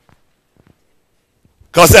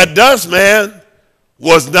 Because that dust man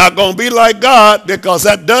was not going to be like God, because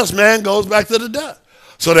that dust man goes back to the dust.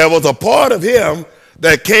 So there was a part of him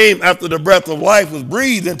that came after the breath of life was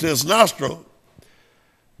breathed into his nostril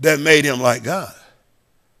that made him like God.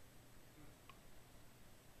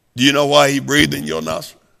 Do you know why he breathed in your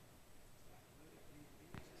nostril?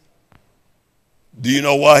 Do you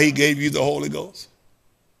know why he gave you the Holy Ghost?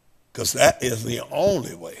 Because that is the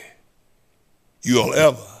only way you'll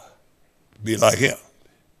ever be like him.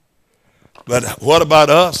 But what about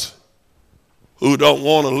us who don't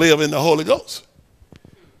want to live in the Holy Ghost?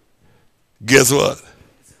 Guess what?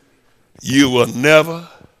 You will never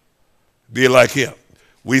be like him.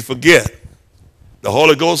 We forget. The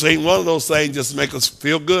Holy Ghost ain't one of those things just to make us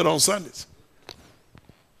feel good on Sundays.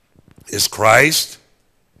 It's Christ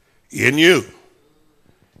in you.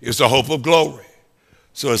 It's the hope of glory.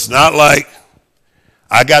 So it's not like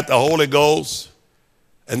I got the Holy Ghost.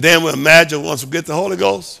 And then we imagine once we get the Holy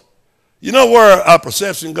Ghost, you know where our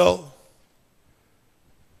perception goes?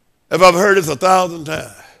 If I've heard this 1,000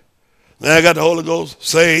 times. Now I got the Holy Ghost,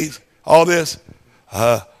 saved, all this.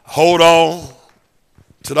 Hold on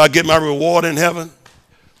till I get my reward in heaven.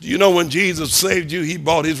 Do you know when Jesus saved you, he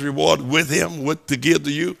brought his reward with him to give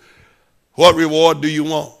to you? What reward do you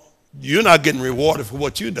want? You're not getting rewarded for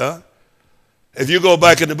what you've done. If you go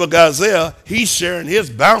back in the book of Isaiah, he's sharing his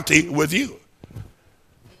bounty with you.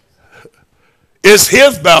 It's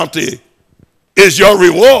his bounty is your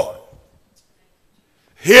reward.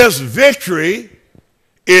 His victory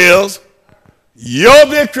is your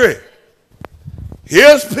victory.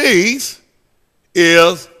 His peace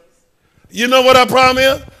is, you know what our problem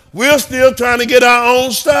is? We're still trying to get our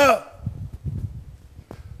own stuff.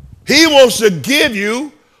 He wants to give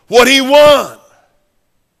you what he won.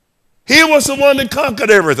 He was the one that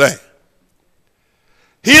conquered everything.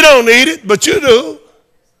 He don't need it, but you do.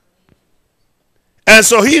 And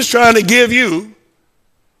so he's trying to give you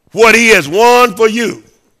what he has won for you.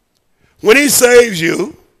 When he saves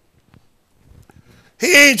you,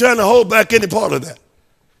 he ain't trying to hold back any part of that.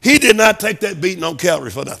 He did not take that beating on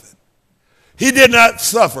Calvary for nothing. He did not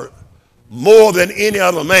suffer more than any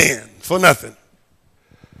other man for nothing.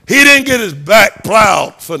 He didn't get his back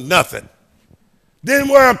plowed for nothing. Didn't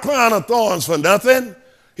wear a crown of thorns for nothing.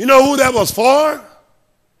 You know who that was for?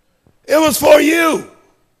 It was for you.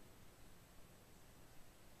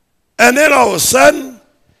 And then all of a sudden,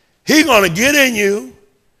 he's going to get in you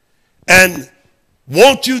and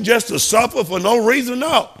want you just to suffer for no reason?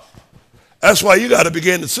 No. That's why you got to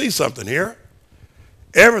begin to see something here.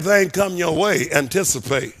 Everything come your way,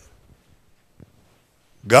 anticipate.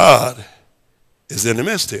 God is in the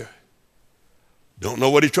midst here. Don't know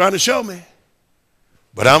what he's trying to show me,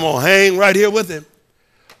 but I'm going to hang right here with him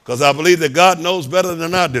because I believe that God knows better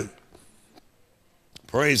than I do.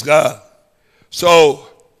 Praise God. So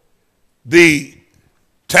the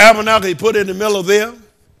tabernacle he put in the middle of them,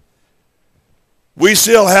 we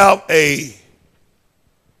still have a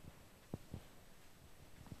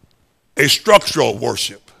structural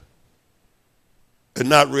worship and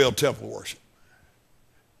not real temple worship.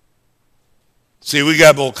 See, we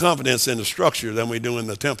got more confidence in the structure than we do in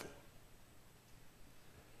the temple.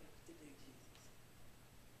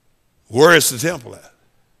 Where is the temple at?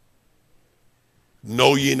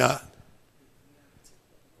 Know ye not?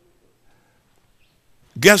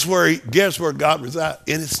 Guess where God resides?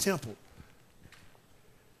 In his temple.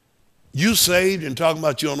 You saved and talking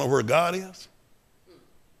about you don't know where God is?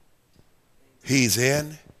 He's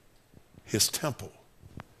in his temple.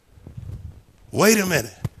 Wait a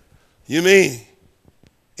minute. You mean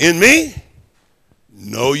in me?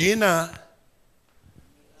 No, ye not.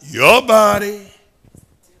 Your body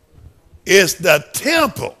is the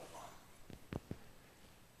temple.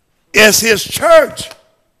 It's his church.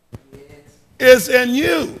 It's in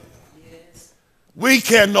you. We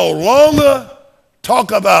can no longer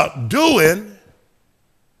talk about doing.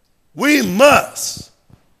 We must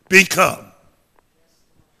become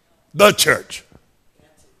the church.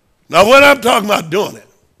 Now, when I'm talking about doing it,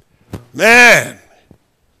 man,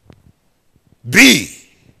 be.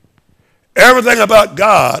 Everything about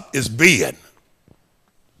God is being.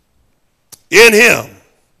 In him,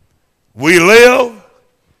 we live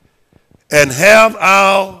and have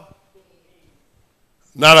our,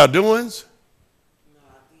 not our doings,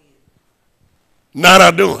 not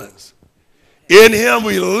our doings. In him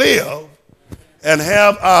we live and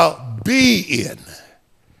have our being.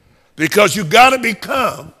 Because you got to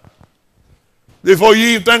become before you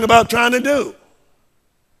even think about trying to do.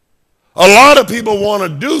 A lot of people want to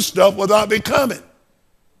do stuff without becoming.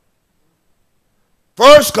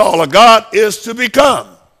 First call of God is to become.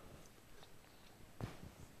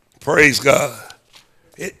 Praise God.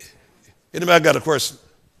 Anybody got a question?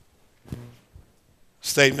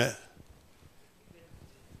 Statement?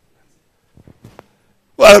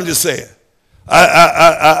 Well, I'm just saying.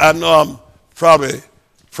 I know I'm probably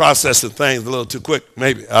processing things a little too quick,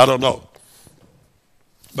 maybe. I don't know.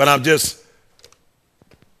 But I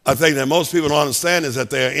think that most people don't understand is that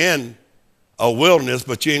they're in a wilderness,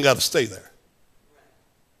 but you ain't got to stay there.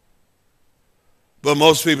 But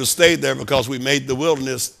most people stayed there because we made the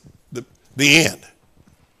wilderness the end.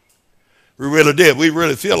 We really did. We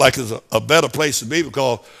really feel like it's a better place to be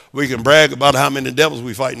because we can brag about how many devils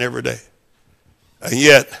we fighting every day. And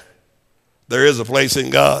yet, there is a place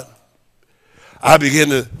in God.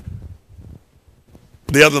 The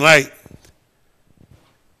other night,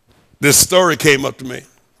 this story came up to me.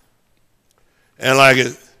 And I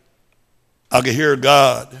could hear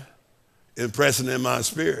God impressing in my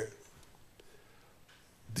spirit.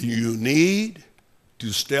 You need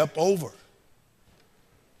to step over.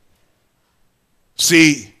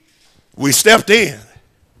 See, we stepped in.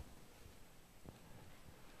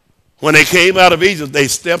 When they came out of Egypt, they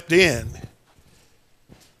stepped in,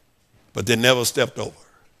 but they never stepped over.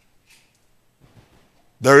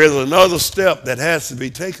 There is another step that has to be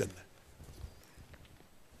taken.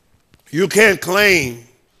 You can't claim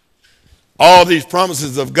all these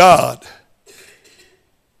promises of God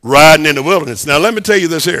riding in the wilderness. Now, let me tell you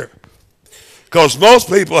this here. Because most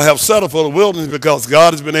people have settled for the wilderness because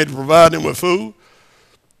God has been able to provide them with food,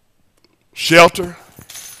 shelter,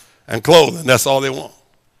 and clothing. That's all they want.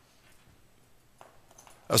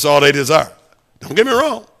 That's all they desire. Don't get me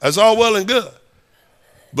wrong. That's all well and good.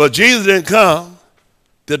 But Jesus didn't come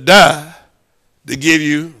to die to give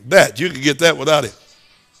you that. You could get that without him.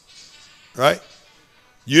 Right?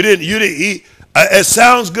 You didn't eat. It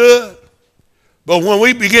sounds good. But when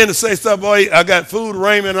we begin to say stuff, boy, I got food,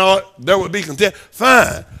 raiment, and all, there would be content.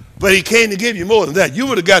 Fine. But he came to give you more than that. You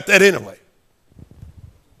would have got that anyway.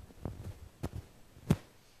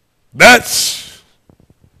 That's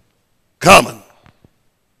common.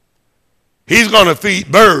 He's going to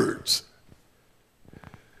feed birds.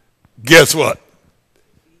 Guess what?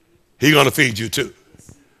 He's going to feed you too.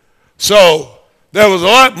 So there was a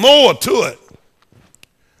lot more to it.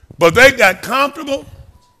 But they got comfortable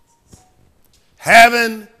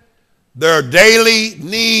having their daily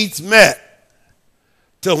needs met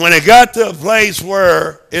till when it got to a place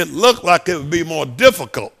where it looked like it would be more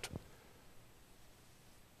difficult.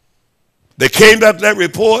 They came back to that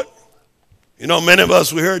report. You know, many of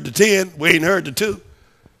us, we heard the 10, we ain't heard the 2.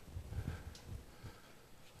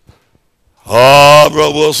 Oh,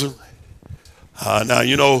 Brother Wilson, now,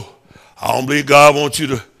 you know, I don't believe God wants you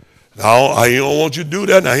to, he don't want you to do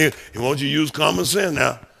that. Now, he wants you to use common sense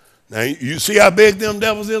now. Now, you see how big them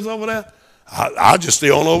devils is over there? I'll just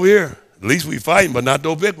stay on over here. At least we fighting, but not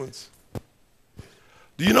those big ones.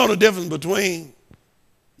 Do you know the difference between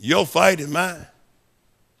your fight and mine?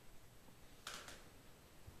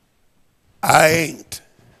 I ain't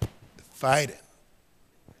fighting.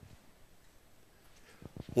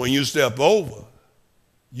 When you step over,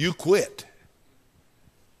 you quit.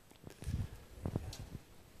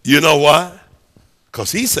 You know why?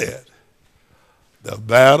 Because he said, the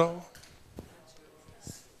battle,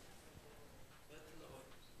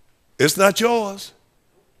 it's not yours.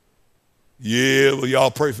 Yeah, well, y'all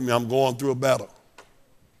pray for me. I'm going through a battle.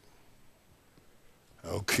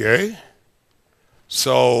 Okay.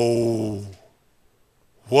 So,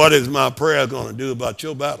 what is my prayer going to do about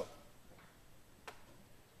your battle?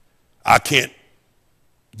 I can't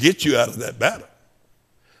get you out of that battle.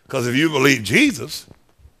 Because if you believe Jesus,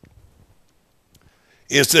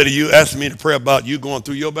 instead of you asking me to pray about you going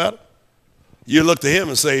through your battle, you look to him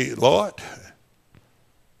and say, Lord,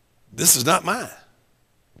 this is not mine.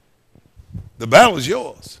 The battle is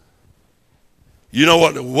yours. You know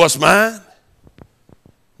what's mine?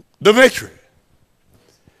 The victory.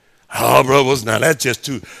 Oh, brothers, now that's just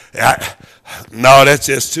too, no, that's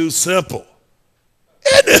just too simple.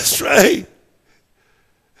 Isn't it strange?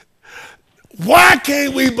 Why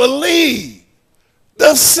can't we believe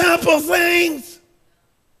the simple things?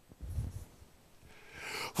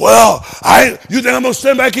 Well, you think I'm going to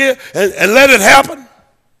stand back here and let it happen?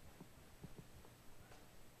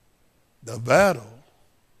 The battle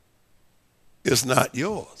is not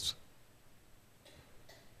yours.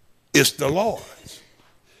 It's the Lord's.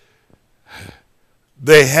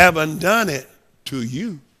 They haven't done it to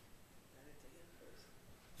you.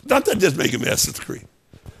 Don't that just make a mess of the screen?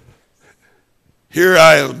 Here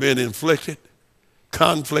I have been inflicted,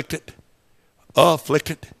 conflicted,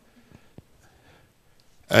 afflicted.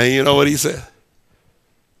 And you know what he said?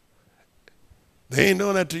 They ain't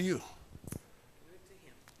doing that to you.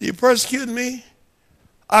 You persecuting me?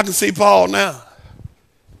 I can see Paul now.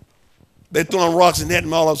 They're throwing rocks and hitting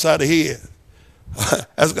him all upside the head.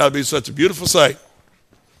 That's got to be such a beautiful sight.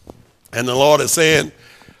 And the Lord is saying,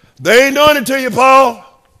 they ain't doing it to you, Paul.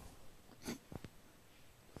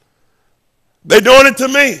 They're doing it to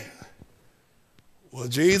me. Well,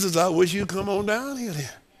 Jesus, I wish you'd come on down here then.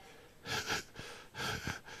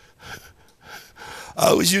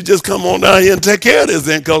 I wish you'd just come on down here and take care of this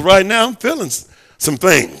then, because right now I'm feeling some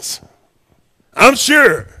things. I'm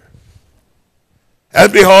sure.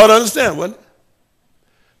 That'd be hard to understand, wouldn't it?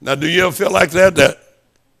 Now, do you ever feel like that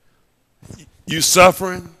you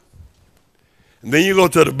suffering? And then you go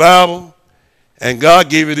to the Bible, and God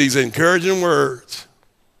gave you these encouraging words.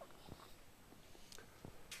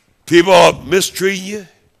 People are mistreating you,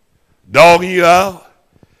 dogging you out.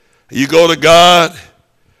 You go to God,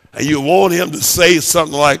 and you want him to say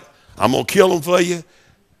something like, I'm going to kill them for you,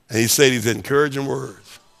 And he said these encouraging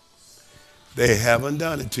words. They haven't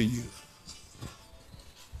done it to you.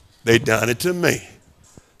 They done it to me.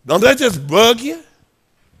 Don't that just bug you?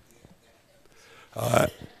 All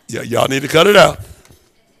right. Yeah, y'all need to cut it out.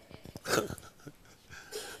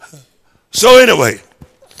 So anyway.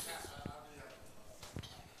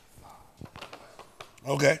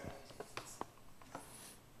 Okay.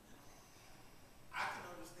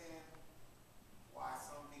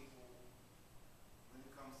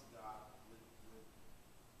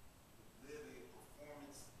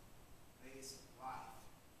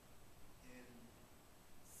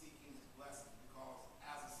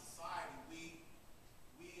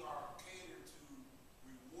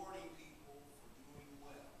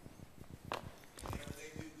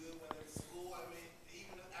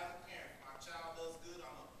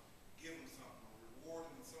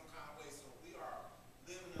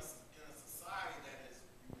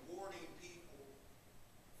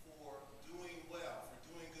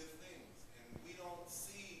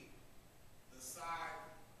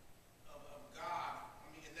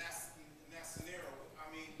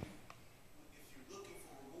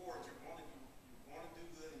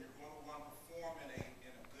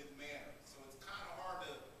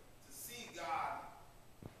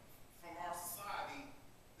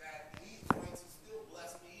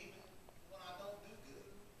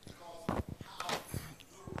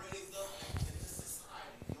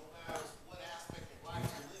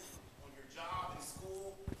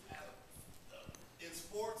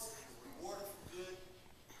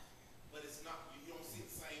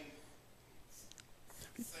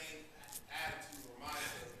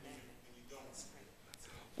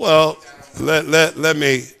 Well, let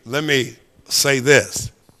me say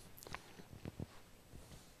this.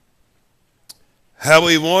 Have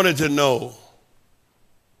we wanted to know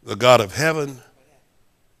the God of heaven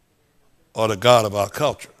or the God of our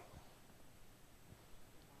culture?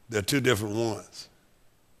 They're two different ones.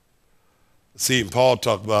 See, Paul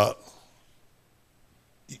talked about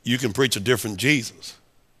you can preach a different Jesus.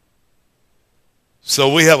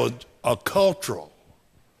 So we have a cultural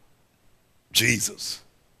Jesus.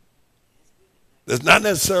 There's not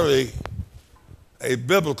necessarily a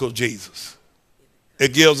biblical Jesus.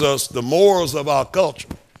 It gives us the morals of our culture.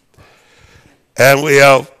 And we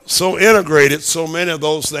have so integrated so many of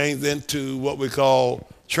those things into what we call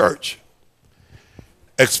church.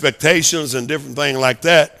 Expectations and different things like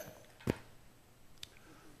that.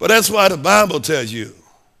 But that's why the Bible tells you,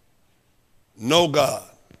 know God.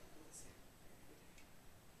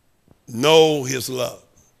 Know his love,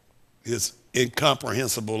 his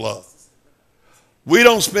incomprehensible love. We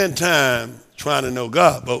don't spend time trying to know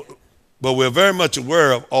God, but we're very much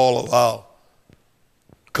aware of all of our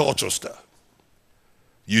cultural stuff.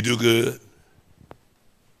 You do good,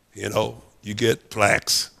 you get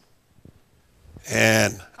plaques.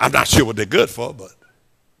 And I'm not sure what they're good for, but,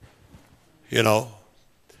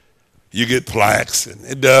 you get plaques, and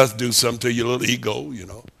it does do something to your little ego,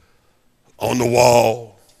 on the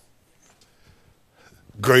wall.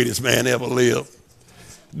 Greatest man ever lived.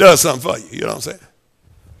 Does something for you, you know what I'm saying?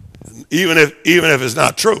 Even if it's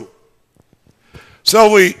not true.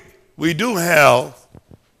 So we do have,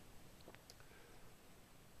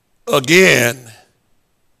 again,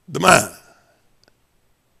 the mind.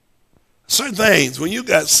 Certain things, when you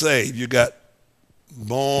got saved, you got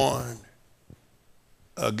born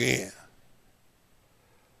again.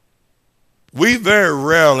 We very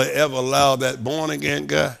rarely ever allow that born again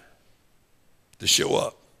guy to show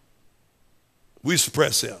up. We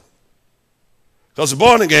suppress him. Because the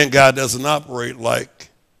born again guy doesn't operate like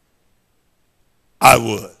I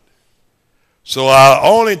would. So I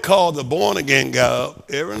only call the born again guy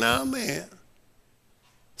up every now and then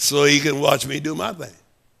so he can watch me do my thing.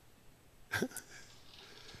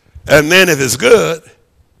 And then if it's good,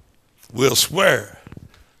 we'll swear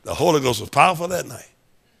the Holy Ghost was powerful that night.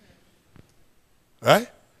 Right?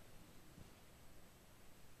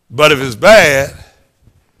 But if it's bad,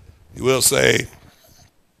 you will say,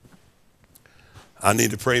 I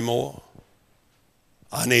need to pray more.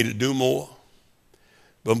 I need to do more.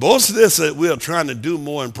 But most of this that we are trying to do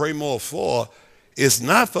more and pray more for is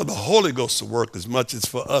not for the Holy Ghost to work as much as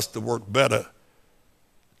for us to work better,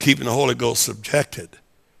 keeping the Holy Ghost subjected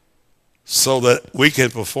so that we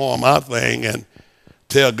can perform our thing and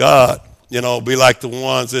tell God, be like the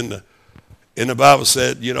ones in the Bible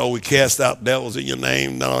said, we cast out devils in your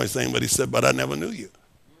name, not only saying, but he said, but I never knew you.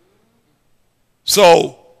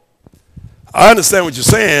 So I understand what you're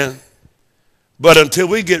saying, but until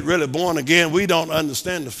we get really born again, we don't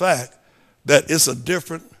understand the fact that it's a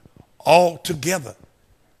different altogether.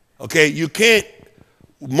 Okay, you can't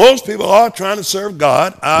most people are trying to serve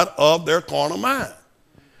God out of their carnal mind.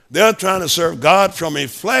 They're trying to serve God from a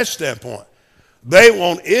flesh standpoint. They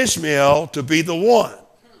want Ishmael to be the one.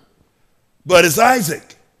 But it's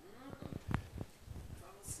Isaac,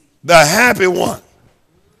 the happy one.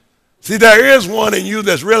 See, there is one in you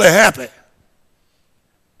that's really happy.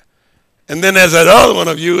 And then there's that other one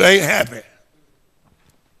of you ain't happy.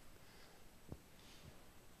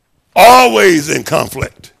 Always in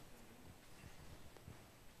conflict.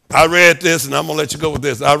 I read this, and I'm going to let you go with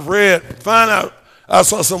this. I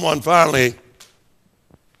saw someone finally,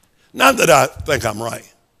 not that I think I'm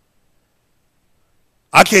right.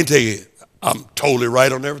 I can't tell you I'm totally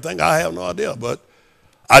right on everything. I have no idea, but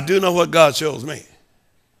I do know what God shows me.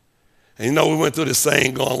 And you know, we went through this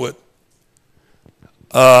thing going with,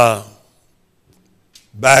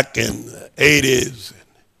 back in the 80s,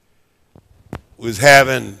 we was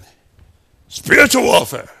having spiritual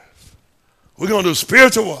warfare. We're going to do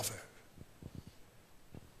spiritual warfare.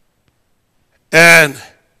 And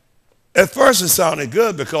at first it sounded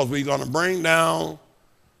good because we're going to bring down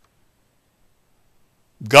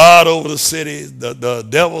God over the cities, the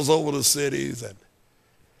devils over the cities. And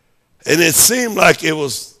it seemed like it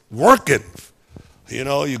was working. You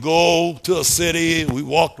know, you go to a city, we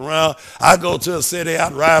walked around. I go to a city,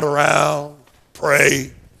 I'd ride around,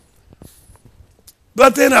 pray.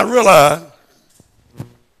 But then I realized,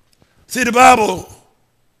 see, the Bible,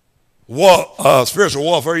 spiritual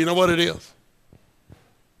warfare, you know what it is?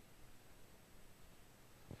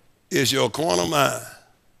 It's your carnal mind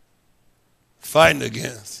fighting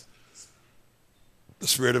against the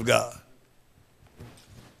Spirit of God.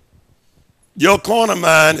 Your carnal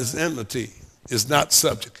mind is enmity. It's not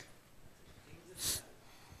subject.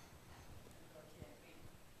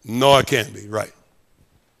 No, it can't be, right.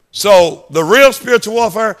 So the real spiritual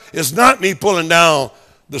warfare is not me pulling down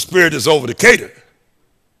the spirit that's over Decatur.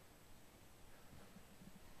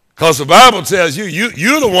 Because the Bible tells you,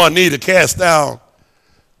 you're the one need to cast down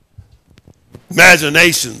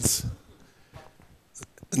imaginations,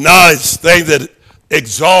 knowledge, things that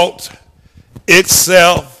exalt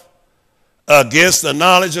itself against the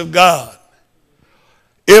knowledge of God.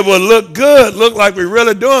 It would look good, look like we're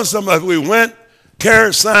really doing something. Like we went,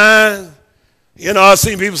 carried signs. You know, I've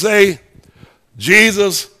seen people say,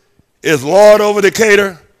 Jesus is Lord over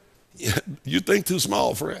Decatur. You think too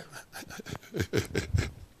small, friend.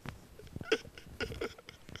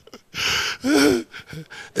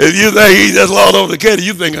 If you think he's just Lord over Decatur,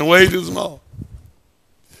 you're thinking way too small.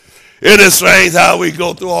 It is strange how we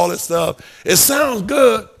go through all this stuff. It sounds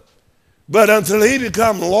good, but until he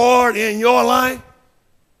becomes Lord in your life,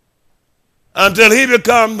 until he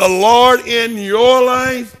becomes the Lord in your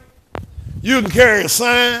life, you can carry a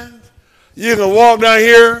sign. You can walk down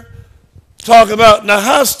here, talk about, now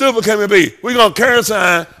how stupid can we be? We're going to carry a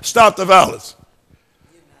sign, stop the violence.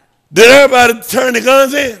 Did everybody turn the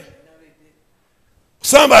guns in?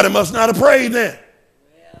 Somebody must not have prayed then.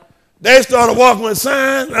 They started walking with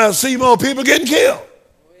signs, and I see more people getting killed.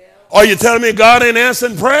 Are you telling me God ain't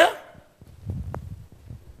answering prayer?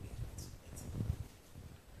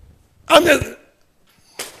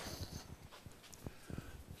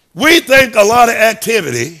 We think a lot of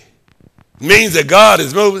activity means that God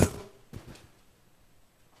is moving.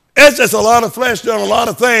 It's just a lot of flesh doing a lot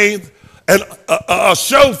of things and a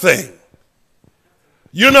show thing.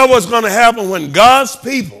 You know what's going to happen when God's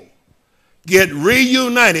people get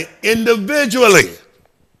reunited individually?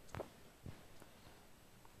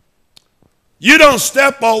 You don't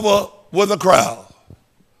step over with a crowd.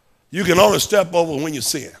 You can only step over when you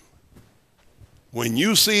see it. When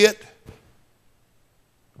you see it,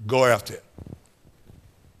 go after it.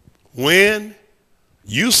 When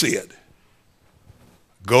you see it,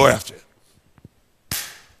 go after it.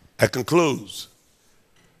 That concludes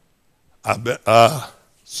our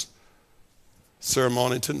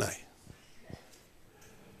ceremony tonight.